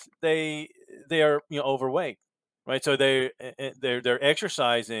 but they are overweight, right? So they're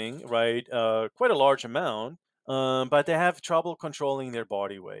exercising, right, quite a large amount, but they have trouble controlling their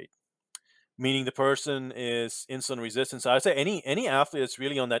body weight, meaning the person is insulin resistant. So I'd say any athlete that's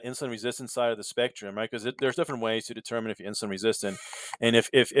really on that insulin resistant side of the spectrum, right? Because there's different ways to determine if you're insulin resistant, and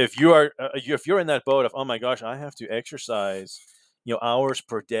if you are if you're in that boat of, oh my gosh, I have to exercise, hours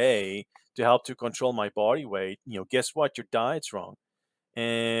per day to help to control my body weight, guess what? Your diet's wrong.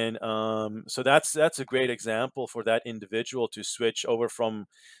 And so that's a great example for that individual to switch over from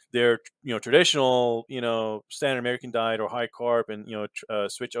their traditional standard American diet or high carb, and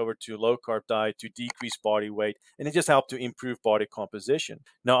switch over to low carb diet to decrease body weight, and it just helped to improve body composition.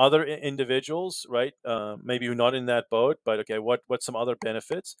 Now other individuals, right, maybe you're not in that boat, but okay, what's some other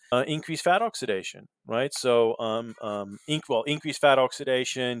benefits? Increased fat oxidation, right? So increased fat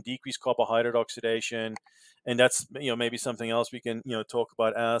oxidation, decreased carbohydrate oxidation, and that's maybe something else we can talk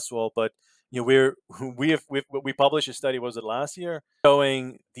about as well. But we're we published a study, was it last year,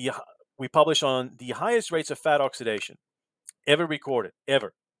 showing we published on the highest rates of fat oxidation ever recorded,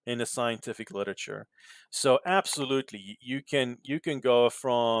 ever, in the scientific literature. So absolutely, you can go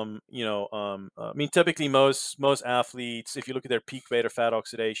from I mean, typically most athletes, if you look at their peak rate of fat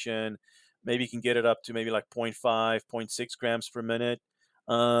oxidation, maybe you can get it up to maybe like 0.5, 0.6 grams per minute.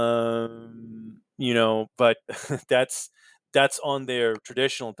 But that's on their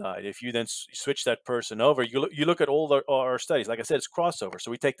traditional diet. If you then switch that person over, you look at all our studies. Like I said, it's crossover.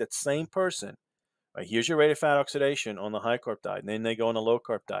 So we take that same person. Right, here's your rate of fat oxidation on the high carb diet, and then they go on a low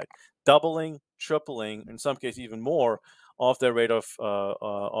carb diet, doubling, tripling, in some cases even more, off their rate of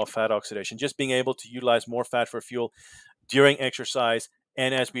fat oxidation. Just being able to utilize more fat for fuel during exercise.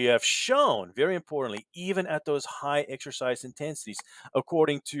 And as we have shown, very importantly, even at those high exercise intensities,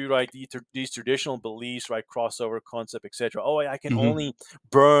 according to these traditional beliefs, right, crossover concept, etc. Oh, I can Hmm. only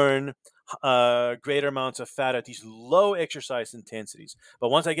burn greater amounts of fat at these low exercise intensities. But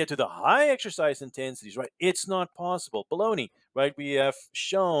once I get to the high exercise intensities, right, it's not possible. Baloney, right? We have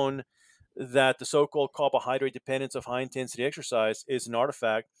shown that the so-called carbohydrate dependence of high intensity exercise is an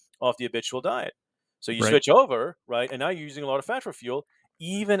artifact of the habitual diet. So you Right. switch over, right, and now you're using a lot of fat for fuel,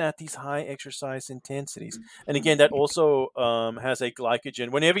 even at these high exercise intensities. And again, that also has a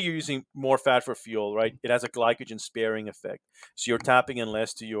glycogen. Whenever you're using more fat for fuel, right, it has a glycogen sparing effect. So you're tapping in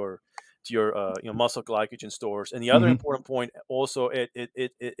less to your muscle glycogen stores. And the other Hmm. important point also,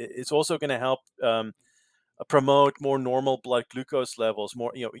 it's also going to help promote more normal blood glucose levels,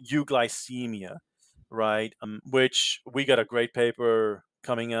 more euglycemia, right? Which we got a great paper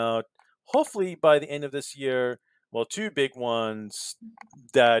coming out, hopefully by the end of this year. Well, two big ones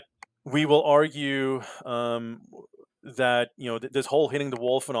that we will argue that this whole hitting the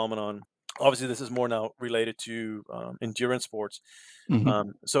wall phenomenon. Obviously, this is more now related to endurance sports.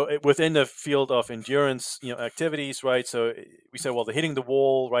 Hmm. Within the field of endurance, activities, right? So we say, well, the hitting the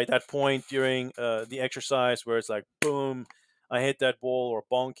wall, right? That point during the exercise where it's like, boom, I hit that wall, or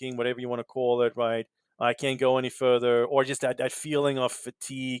bonking, whatever you want to call it, right? I can't go any further, or just that feeling of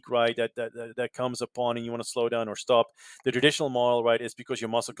fatigue, right? That comes upon, and you want to slow down or stop. The traditional model, right, is because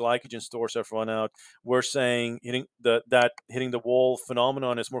your muscle glycogen stores have run out. We're saying hitting the wall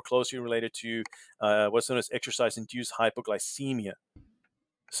phenomenon is more closely related to what's known as exercise-induced hypoglycemia.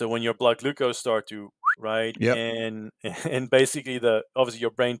 So when your blood glucose start to, right, Yep. and and basically obviously your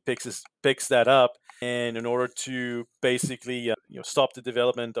brain picks that up, and in order to basically stop the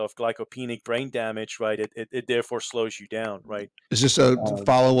development of glycopenic brain damage, right, it therefore slows you down, right. Is this a Um,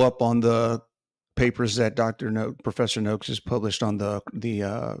 follow up on the papers that Professor Noakes has published on the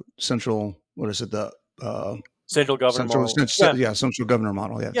central, what is it, the Central governor model, yeah. yeah, central governor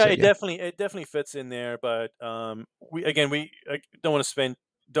model? Yeah, Yeah, so, it yeah. definitely fits in there, but we don't want to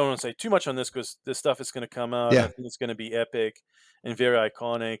say too much on this, because this stuff is going to come out, and I Yeah. think it's going to be epic and very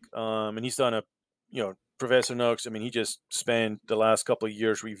iconic. And he's done Professor Noakes. I mean, he just spent the last couple of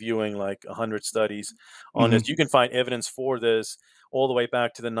years reviewing like 100 studies on this. Hmm. You can find evidence for this all the way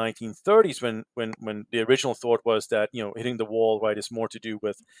back to the 1930s, when the original thought was that hitting the wall, right, is more to do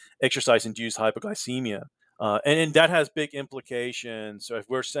with exercise-induced hypoglycemia. And that has big implications. So if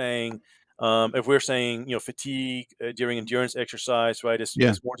we're saying fatigue during endurance exercise, right,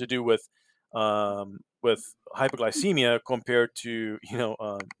 Yeah. is more to do with hypoglycemia compared to your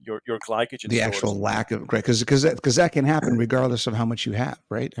glycogen The stores. actual lack of, right, because that can happen regardless of how much you have,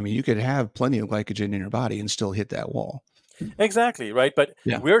 right? I mean, you could have plenty of glycogen in your body and still hit that wall. Exactly, right? But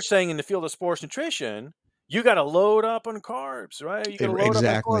Yeah, we're saying in the field of sports nutrition, you got to load up on carbs, right? You got to load up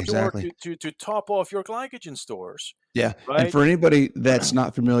on exactly, carbs in order exactly. to top off your glycogen stores, Yeah, and right? for anybody that's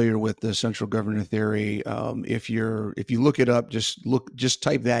not familiar with the central governor theory, if you look it up, just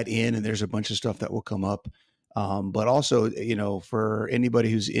type that in, and there's a bunch of stuff that will come up. But also, for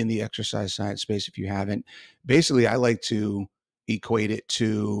anybody who's in the exercise science space, if you haven't, basically, I like to equate it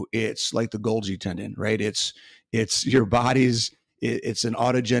to it's like the Golgi tendon, right? It's your body's it's an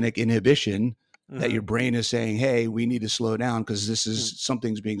autogenic inhibition that your Hmm. brain is saying, "Hey, we need to slow down because this is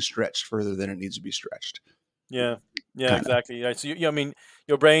something's being stretched further than it needs to be stretched." Yeah. Yeah, Kind of. exactly. Right. So I mean,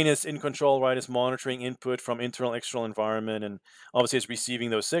 your brain is in control, right? It's monitoring input from internal, external environment, and obviously it's receiving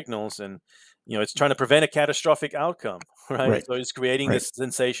those signals, and it's trying to prevent a catastrophic outcome, right? Right. So it's creating Right. this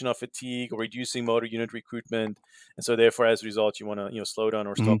sensation of fatigue or reducing motor unit recruitment, and so therefore, as a result, you want to slow down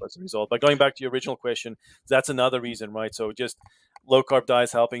or stop Mhm. as a result. But going back to your original question, that's another reason, right? So just low carb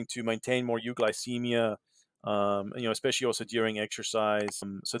diets helping to maintain more euglycemia, especially also during exercise.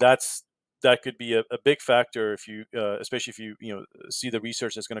 So that could be a big factor if you, especially if you see the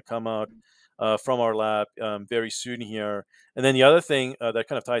research that's going to come out from our lab very soon here. And then the other thing that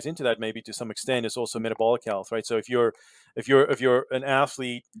kind of ties into that, maybe to some extent, is also metabolic health, right? So if you're an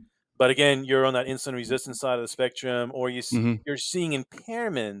athlete, but again, you're on that insulin resistance side of the spectrum, or Mhm. you're seeing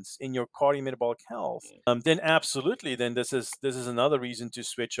impairments in your cardiometabolic health, then absolutely, then this is another reason to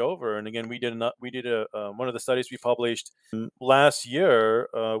switch over. And again, we did one of the studies we published last year.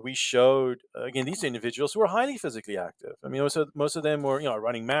 We showed again these individuals who were highly physically active. I mean, most of them were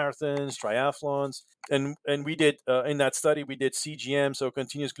running marathons, triathlons, and we did in that study we did CGM, so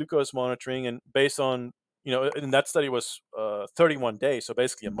continuous glucose monitoring, and based on and that study was 31 days, so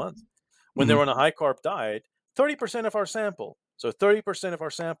basically a month. When they were Mhm. on a high carb diet, 30% of our sample, so 30% of our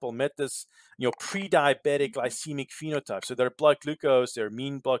sample met this, pre-diabetic glycemic phenotype. So their blood glucose, their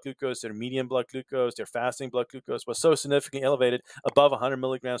mean blood glucose, their median blood glucose, their fasting blood glucose was so significantly elevated above 100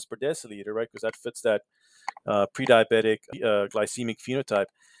 milligrams per deciliter, right? Because that fits that pre-diabetic glycemic phenotype.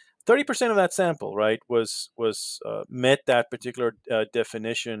 30% of that sample, right, was met that particular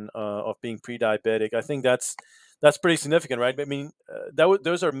definition of being pre-diabetic. I think that's pretty significant, right? I mean,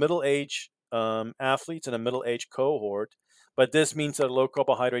 those are middle-age athletes in a middle-age cohort, but this means that a low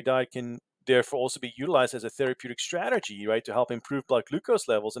carbohydrate diet can therefore also be utilized as a therapeutic strategy, right, to help improve blood glucose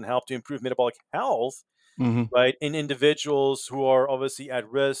levels and help to improve metabolic health, Mhm. right, in individuals who are obviously at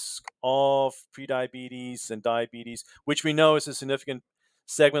risk of prediabetes and diabetes, which we know is a significant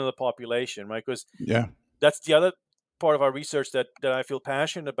segment of the population, right? Because Yeah. that's the other part of our research that I feel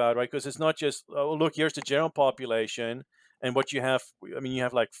passionate about, right? Because it's not just, oh, look, here's the general population, and what you have, I mean, you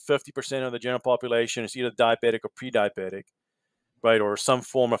have like 50% of the general population is either diabetic or pre-diabetic, right? Or some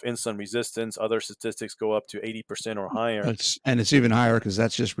form of insulin resistance. Other statistics go up to 80% or higher. It's even higher because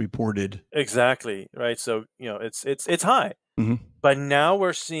that's just reported. Exactly, right? So, it's high. Mhm. But now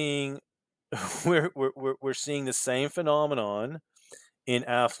we're seeing we're seeing the same phenomenon in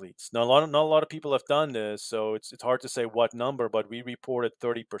athletes. Now, not a lot of people have done this, so it's hard to say what number, but we reported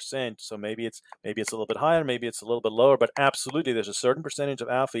 30%. So maybe it's a little bit higher, maybe it's a little bit lower, but absolutely, there's a certain percentage of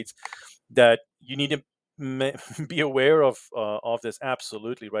athletes that you need to be aware of this.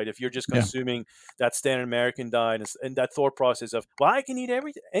 Absolutely, right? If you're just Yeah. consuming that standard American diet, and that thought process of, well, I can eat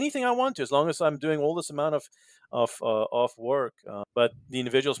anything I want to as long as I'm doing all this amount of work, but the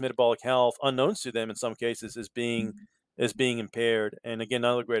individual's metabolic health, unknowns to them in some cases, is being impaired. And again,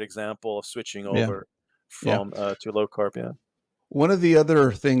 another great example of switching Yeah. over Yeah. from to low carb. Yeah. One of the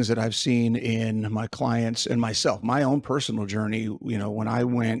other things that I've seen in my clients and myself, my own personal journey, when I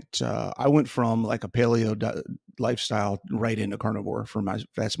went from like a lifestyle right into carnivore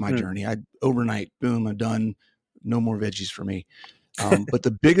that's my Mm, journey. I overnight, boom, I'm done. No more veggies for me. But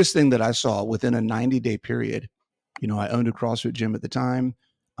the biggest thing that I saw within a 90-day period, I owned a CrossFit gym at the time.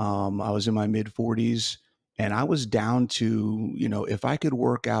 I was in my mid 40s and I was down to, if I could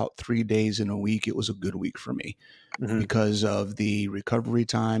work out 3 days in a week, it was a good week for me mhm, because of the recovery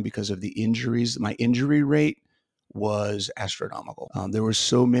time, because of the injuries. My injury rate was astronomical. There were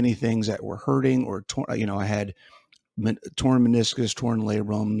so many things that were hurting or torn. I had torn meniscus, torn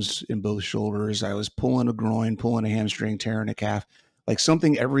labrums in both shoulders. I was pulling a groin, pulling a hamstring, tearing a calf. Like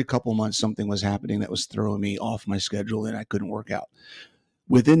something every couple months, something was happening that was throwing me off my schedule and I couldn't work out.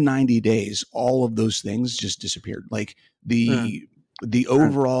 Within 90 days, all of those things just disappeared. Like mm, the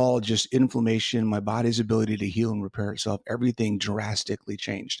overall just inflammation, my body's ability to heal and repair itself, everything drastically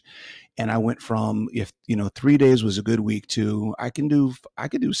changed. And I went from, if 3 days was a good week, to I could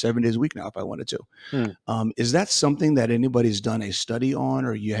do 7 days a week now if I wanted to. mm. Is that something that anybody's done a study on,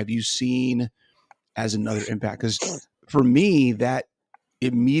 or have you seen as another impact? Because for me, that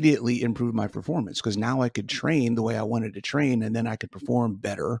immediately improved my performance because now I could train the way I wanted to train, and then I could perform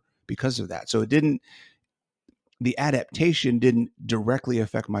better because of that. So it didn't, the adaptation didn't directly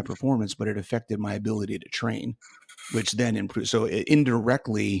affect my performance, but it affected my ability to train, which then improved. So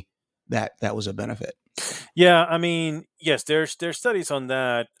indirectly, that was a benefit. Yeah, I mean, yes, there's studies on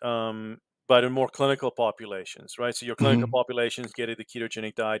that, but in more clinical populations, right? So your clinical Mm-hmm. populations get the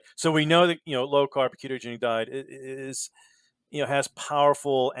ketogenic diet. So we know that low carb ketogenic diet is has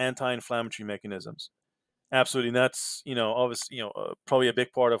powerful anti-inflammatory mechanisms. Absolutely, and that's obviously probably a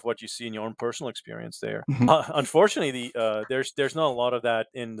big part of what you see in your own personal experience there. Mm-hmm. Unfortunately, there's not a lot of that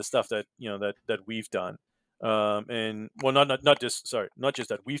in the stuff that that we've done, and well, not just sorry, not just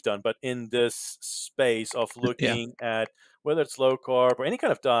that we've done, but in this space of Yeah. looking at whether it's low carb or any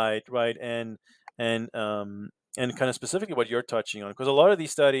kind of diet, right? And and kind of specifically what you're touching on, because a lot of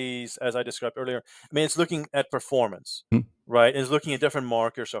these studies, as I described earlier, I mean, it's looking at performance, Mhm. right? It's looking at different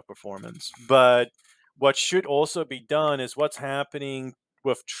markers of performance, but what should also be done is what's happening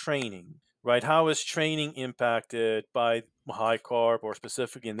with training, right? How is training impacted by high carb, or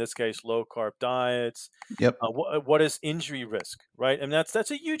specifically in this case, low carb diets? Yep. What is injury risk, right? And that's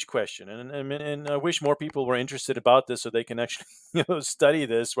a huge question, and I wish more people were interested about this so they can actually study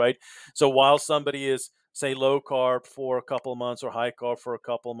this, right? So while somebody is say low carb for a couple of months or high carb for a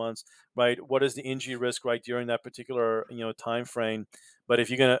couple of months, right? What is the injury risk right during that particular time frame? But if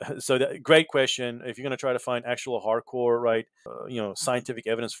you're gonna, so that, great question. If you're gonna try to find actual hardcore, right, scientific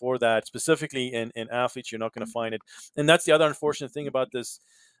evidence for that, specifically in athletes, you're not gonna find it. And that's the other unfortunate thing about this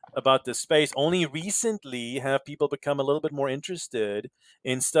space. Only recently have people become a little bit more interested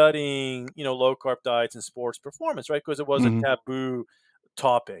in studying, low carb diets and sports performance, right? Because it was a Mm-hmm. taboo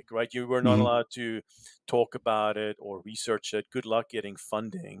topic, right? You were not Mm-hmm. allowed to talk about it or research it. Good luck getting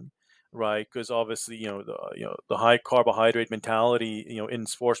funding, right? Because obviously, the high carbohydrate mentality, in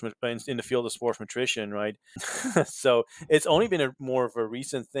sports in the field of sports nutrition, right? So it's only been a more of a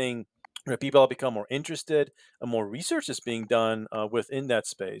recent thing where people have become more interested and more research is being done within that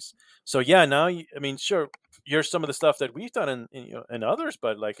space. So yeah, now I mean, sure, here's some of the stuff that we've done and others,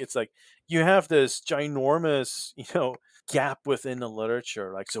 but like it's like you have this ginormous gap within the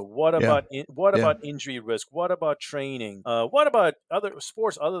literature. Like, so what Yeah. about what Yeah. about injury risk? What about training? What about other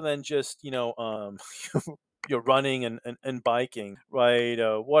sports other than just you're running and biking, right?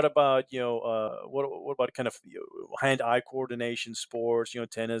 What about what about kind of hand-eye coordination sports?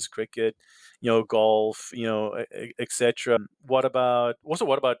 Tennis, cricket, golf, etc. What about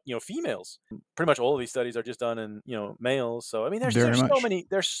females? Pretty much all of these studies are just done in males. So I mean, Very much.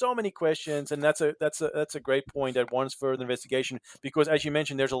 there's so many questions, and that's a great point that warrants further investigation, because as you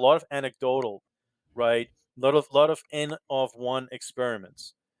mentioned, there's a lot of anecdotal, right? Lot of N of one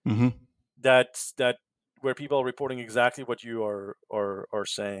experiments Mm-hmm. that where people are reporting exactly what you are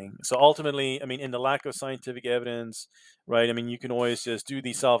saying. So ultimately, I mean, in the lack of scientific evidence, right? I mean, you can always just do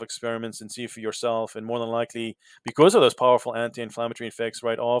these self experiments and see for yourself, and more than likely, because of those powerful anti-inflammatory effects,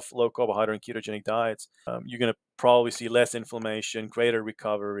 right, of low carbohydrate and ketogenic diets, you're going to probably see less inflammation, greater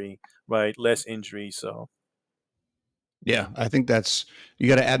recovery, right, less injury. So Yeah, I think that's, you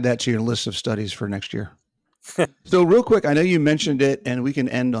got to add that to your list of studies for next year. So real quick, I know you mentioned it, and we can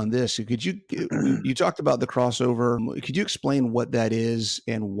end on this. Could you talked about the crossover? Could you explain what that is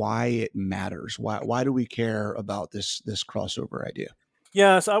and why it matters? Why do we care about this crossover idea?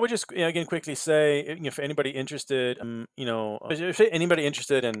 yeah, so I would just again quickly say, for anybody interested, if anybody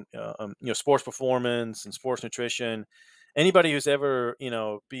interested in sports performance and sports nutrition, anybody who's ever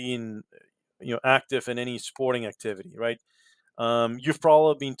been active in any sporting activity, right? You've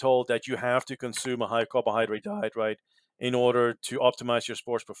probably been told that you have to consume a high carbohydrate diet, right, in order to optimize your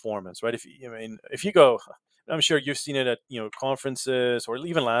sports performance, right? I mean, if you go, I'm sure you've seen it at conferences, or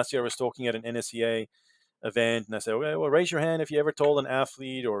even last year I was talking at an NSCA event, and I said, okay, well, raise your hand if you ever told an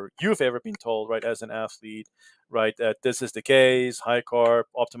athlete, or you've ever been told, right, as an athlete, right, that this is the case, high carb,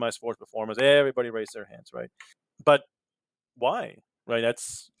 optimized sports performance. Everybody raised their hands, right? But why, right?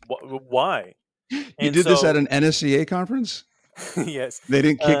 Why? You And did this at so, an NSCA conference? yes, They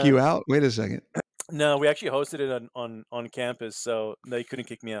didn't kick uh, you out? Wait a second. no, we actually hosted it on campus, so they couldn't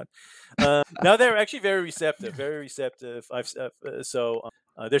kick me out. No, they're actually very receptive, very receptive.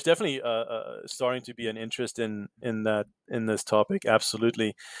 There's definitely starting to be an interest in this topic,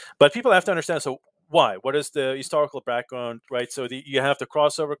 absolutely. But people have to understand. So why? What is the historical background, right? So you have the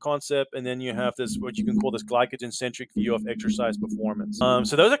crossover concept, and then you have this what you can call this glycogen-centric view of exercise performance.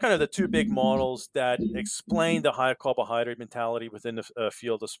 So those are kind of the two big models that explain the high carbohydrate mentality within the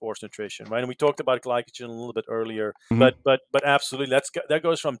field of sports nutrition, right? And we talked about glycogen a little bit earlier, Mhm. but absolutely, that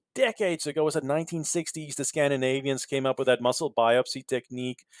goes from decades ago. It was the 1960s. The Scandinavians came up with that muscle biopsy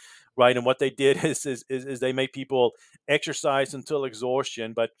technique, right? And what they did is they made people exercise until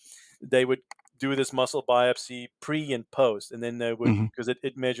exhaustion, but they would do this muscle biopsy pre and post, and then they would, Mhm. because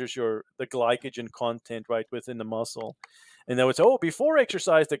it measures the glycogen content right within the muscle, and they would say, oh, before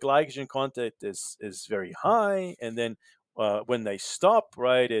exercise the glycogen content is very high, and then when they stop,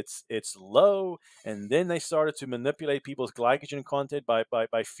 right, it's low, and then they started to manipulate people's glycogen content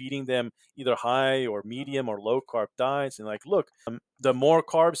by feeding them either high or medium or low carb diets, and like, look, the more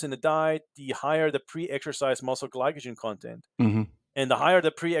carbs in the diet, the higher the pre-exercise muscle glycogen content, Mhm. and the higher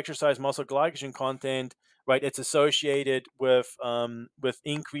the pre-exercise muscle glycogen content, right, it's associated with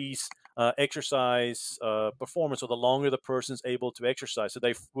increased exercise performance, or the longer the person's able to exercise. So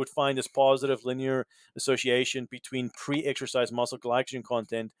they would find this positive linear association between pre-exercise muscle glycogen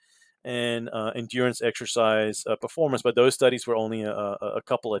content and endurance exercise performance. But those studies were only a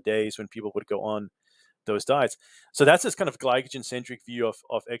couple of days when people would go on those diets. So that's this kind of glycogen centric view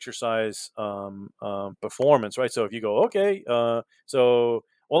of exercise performance, right? So if you go, okay, so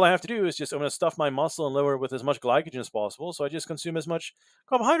all I have to do is just, I'm going to stuff my muscle and lower it with as much glycogen as possible. So I just consume as much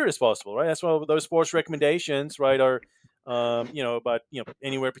carbohydrate as possible, right? That's why those sports recommendations, right, are, about,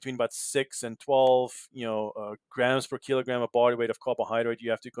 anywhere between about 6 and 12, grams per kilogram of body weight of carbohydrate you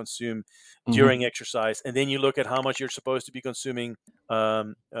have to consume Mhm. during exercise. And then you look at how much you're supposed to be consuming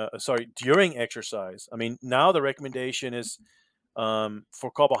during exercise. I mean, now the recommendation is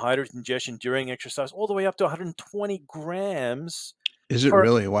for carbohydrate ingestion during exercise all the way up to 120 grams Is it per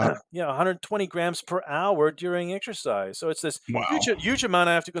really? Wow. yeah, 120 grams per hour during exercise. So it's this Wow. huge amount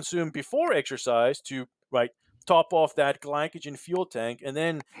I have to consume before exercise to, right, top off that glycogen fuel tank, and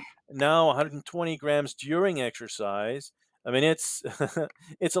then now 120 grams during exercise. I mean, it's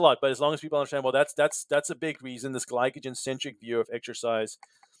it's a lot, but as long as people understand, well, that's a big reason, this glycogen centric view of exercise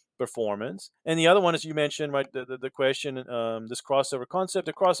performance. And the other one, as you mentioned, right, the question, this crossover concept.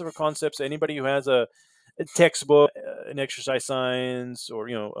 The crossover concepts, anybody who has a textbook in exercise science or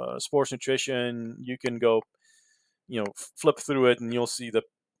sports nutrition, you can go flip through it, and you'll see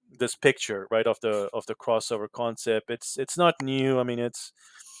this picture, right, of the crossover concept. It's not new. I mean,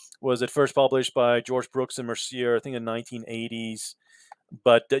 was it first published by George Brooks and Mercier, I think, in 1980s.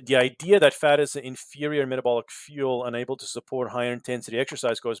 But the idea that fat is an inferior metabolic fuel unable to support higher intensity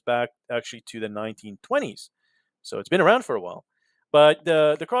exercise goes back actually to the 1920s. So it's been around for a while. But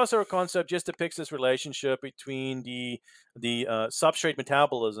the crossover concept just depicts this relationship between the substrate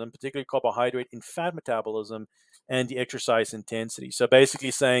metabolism, particularly carbohydrate and fat metabolism, and the exercise intensity. So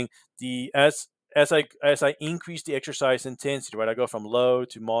basically saying, the as I increase the exercise intensity, right, I go from low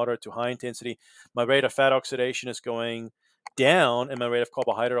to moderate to high intensity, my rate of fat oxidation is going down and my rate of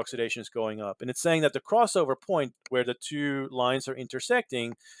carbohydrate oxidation is going up. And it's saying that the crossover point where the two lines are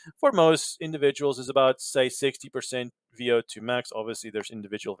intersecting for most individuals is about, say, 60% VO2 max. Obviously, there's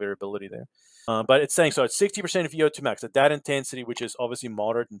individual variability there. But it's saying, so it's 60% VO2 max at that intensity, which is obviously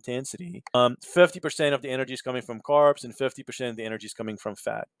moderate intensity. 50% of the energy is coming from carbs and 50% of the energy is coming from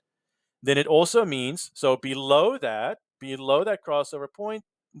fat. Then it also means, so below that crossover point,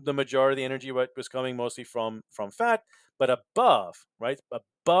 the majority of the energy was coming mostly from fat, but above, right,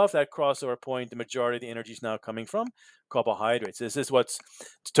 above that crossover point, the majority of the energy is now coming from carbohydrates. This is what's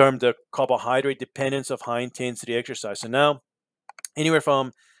termed the carbohydrate dependence of high intensity exercise. So now anywhere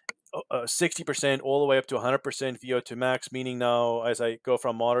from 60% all the way up to 100% VO2 max, meaning now as I go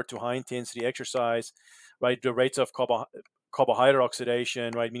from moderate to high intensity exercise, right, the rates of carbohydrate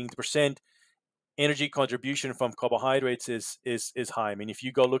oxidation, right, meaning the percent energy contribution from carbohydrates is high. I mean, if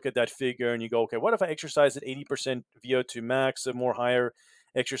you go look at that figure and you go, okay, what if I exercise at 80% VO2 max, the more higher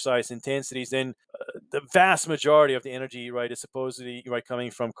exercise intensities, then the vast majority of the energy, right, is supposedly, right, coming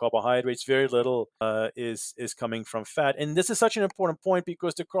from carbohydrates. Very little is coming from fat. And this is such an important point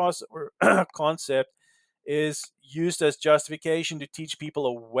because the crossover concept is used as justification to teach people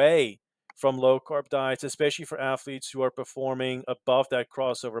away from low carb diets, especially for athletes who are performing above that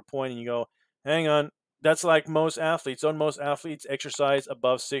crossover point. And you go, hang on, that's like most athletes. Don't most athletes exercise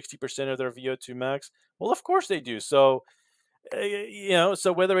above 60% of their VO2 max? Well, of course they do. So,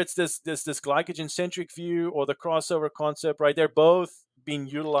 so whether it's this glycogen centric view or the crossover concept, right? They're both being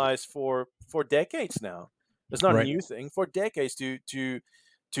utilized for decades now. It's not a Right. new thing. For decades to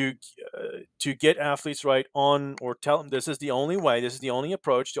to to get athletes right on, or tell them this is the only way, this is the only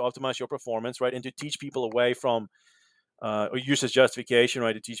approach to optimize your performance, right, and to teach people away from or use as justification,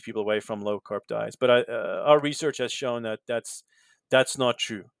 right, to teach people away from low carb diets. But our research has shown that that's not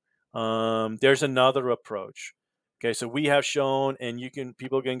true. There's another approach. Okay, so we have shown, and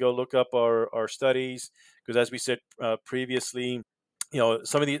people can go look up our studies, because as we said previously,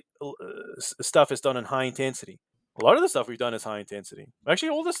 some of the stuff is done in high intensity. A lot of the stuff we've done is high intensity. Actually,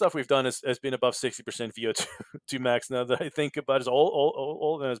 all the stuff we've done has been above 60% VO2 max. Now that I think about it,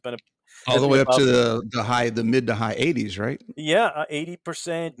 all of them All has the been way up above. to the mid to high 80s, right? Yeah,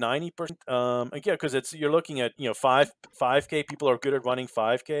 80%, 90%. Again, because you're looking at 5K people are good at running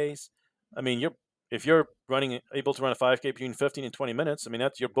 5Ks. I mean, if you're able to run a 5K between 15 and 20 minutes, I mean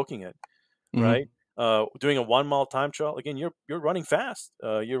you're booking it, right? Hmm. Doing a 1 mile time trial, again, you're running fast.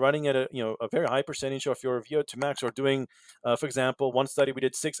 You're running at a very high percentage of your VO2 max. Or doing, for example, one study we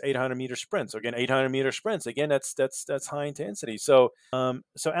did 800-meter sprints. So again, 800-meter sprints. Again, that's high intensity. So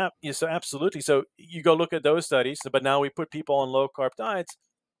absolutely. So you go look at those studies. But now we put people on low carb diets,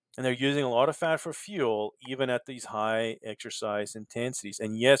 and they're using a lot of fat for fuel, even at these high exercise intensities.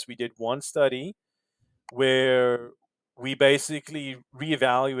 And yes, we did one study where we basically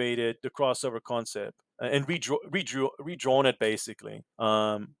reevaluated the crossover concept and redrawn it basically.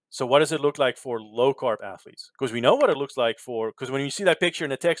 So what does it look like for low carb athletes? Because we know what it looks like because when you see that picture in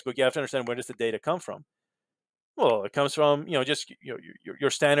the textbook, you have to understand, where does the data come from? Well, it comes from just your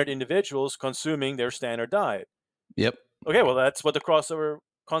standard individuals consuming their standard diet. Yep. Okay, well, that's what the crossover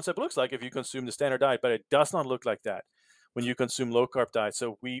concept looks like if you consume the standard diet, but it does not look like that when you consume low carb diet.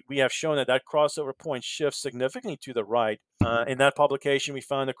 So we have shown that crossover point shifts significantly to the right. In that publication, we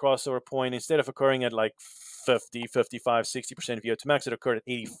found the crossover point, instead of occurring at like 50, 55, 60% VO2 max, it occurred at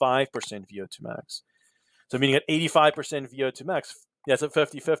 85% VO2 max. So meaning at 85% VO2 max, that's a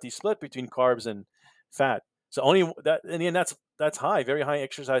 50-50 split between carbs and fat. So only that, and again, that's high, very high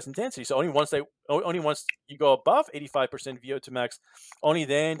exercise intensity. So only once you go above 85% VO2 max, only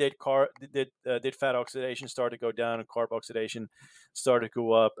then did fat oxidation start to go down and carb oxidation start to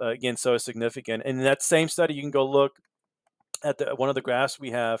go up again. So significant. And in that same study, you can go look at one of the graphs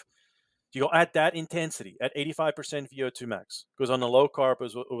we have. You go at that intensity at 85% VO2 max, because on the low carb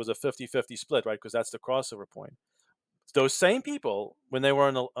it was a 50-50 split, right? Because that's the crossover point. Those same people, when they were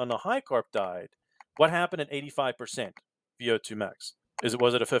on a high carb diet, what happened at 85% VO2 max?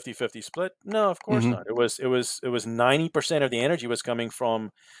 Was it a 50-50 split? No, of course Hmm. not. It was 90% of the energy was coming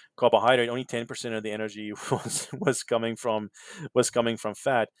from carbohydrate. Only 10% of the energy was coming from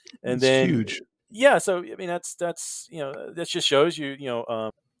fat. And It's then huge. yeah, so I mean that just shows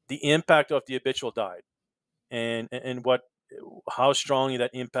the impact of the habitual diet, and how strongly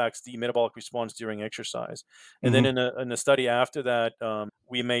that impacts the metabolic response during exercise. And then Hmm. in a study after that,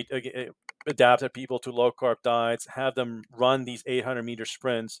 we adapted people to low carb diets, have them run these 800-meter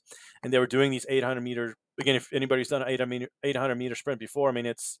sprints, and they were doing these 800-meter. Again, if anybody's done an 800-meter sprint before, I mean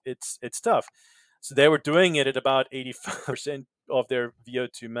it's tough. So they were doing it at about 85% of their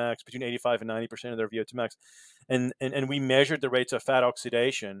VO2 max, between 85 and 90% of their VO2 max, and we measured the rates of fat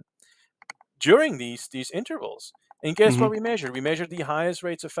oxidation during these intervals. And guess what Hmm. we measured? We measured the highest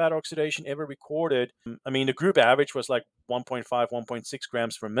rates of fat oxidation ever recorded. I mean, the group average was like 1.5, 1.6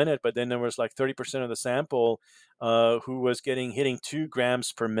 grams per minute, but then there was like 30% of the sample who was hitting 2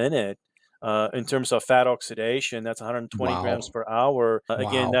 grams per minute. In terms of fat oxidation, that's 120 grams Wow. per hour.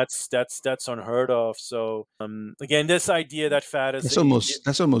 Again, Wow. that's unheard of. So again, this idea that fat is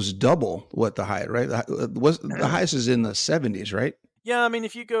That's almost double what the height, right? The highest is in the 70s, right? yeah, I mean,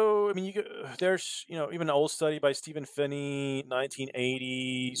 if you go, I mean, there's, even an old study by Stephen Finney,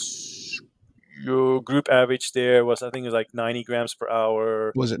 1980s. Your group average there was, I think, it was like 90 grams per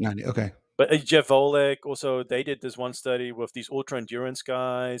hour. Was it 90? Okay. But Jeff Volek also, they did this one study with these ultra endurance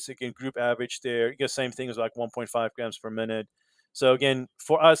guys. Again, group average there, same thing, was like 1.5 grams per minute. So again,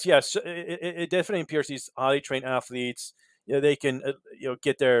 for us, yes, it definitely appears these highly trained athletes, they can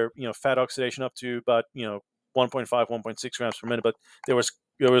get their fat oxidation up to about 1.5, 1.6 grams per minute. But there was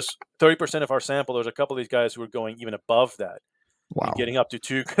 30% of our sample. There was a couple of these guys who were going even above that and Wow. getting up to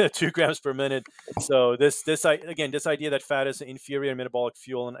 2 grams per minute. So this idea that fat is an inferior metabolic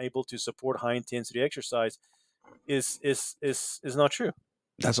fuel and able to support high intensity exercise is not true.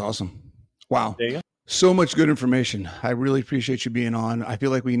 That's awesome. Wow. There you go. So much good information. I really appreciate you being on. I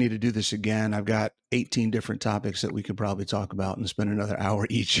feel like we need to do this again. I've got 18 different topics that we could probably talk about and spend another hour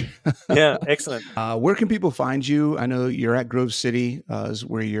each. Yeah, excellent. Where can people find you? I know you're at Grove City, is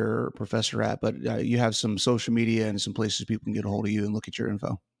where you're a professor at, but you have some social media and some places people can get a hold of you and look at your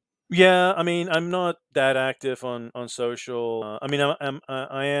info. Yeah, I mean, I'm not that active on social. I mean,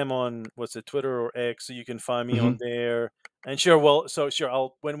 I am on what's it, Twitter or X, so you can find me Hmm. on there. And sure, well, so sure,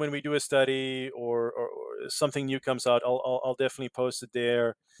 I'll when we do a study or something new comes out, I'll definitely post it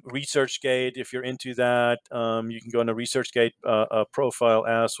there. ResearchGate, if you're into that, you can go on a ResearchGate profile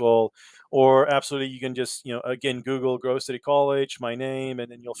as well, or absolutely, you can just again Google Grove City College, my name,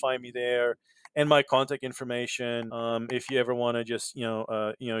 and then you'll find me there and my contact information. If you ever want to just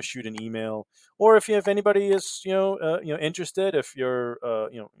shoot an email, or if you if anybody is interested, if you're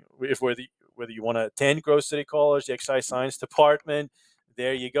if whether you want to attend Grove City College, the exercise science department,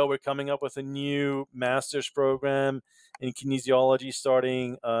 there you go. We're coming up with a new master's program in kinesiology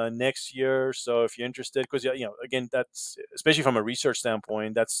starting next year. So if you're interested, because again, that's especially from a research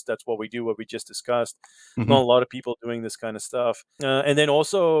standpoint, that's what we do, what we just discussed. Not Hmm. a lot of people doing this kind of stuff. And then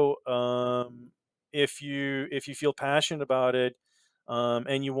also, if you feel passionate about it,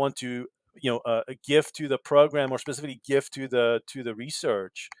 and you want to give to the program or specifically give to the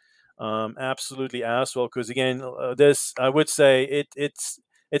research, absolutely as well. Because again, this I would say it's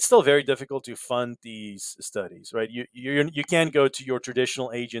still very difficult to fund these studies, right? You can't go to your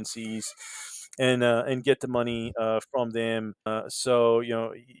traditional agencies and get the money from them. So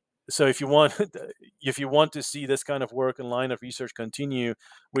if you want if you want to see this kind of work and line of research continue,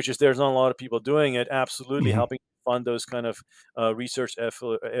 which is there's not a lot of people doing it, absolutely Hmm. helping fund those kind of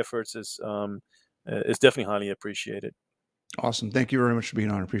efforts is definitely highly appreciated. Awesome. Thank you very much for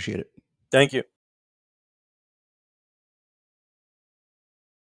being on. Appreciate it. Thank you.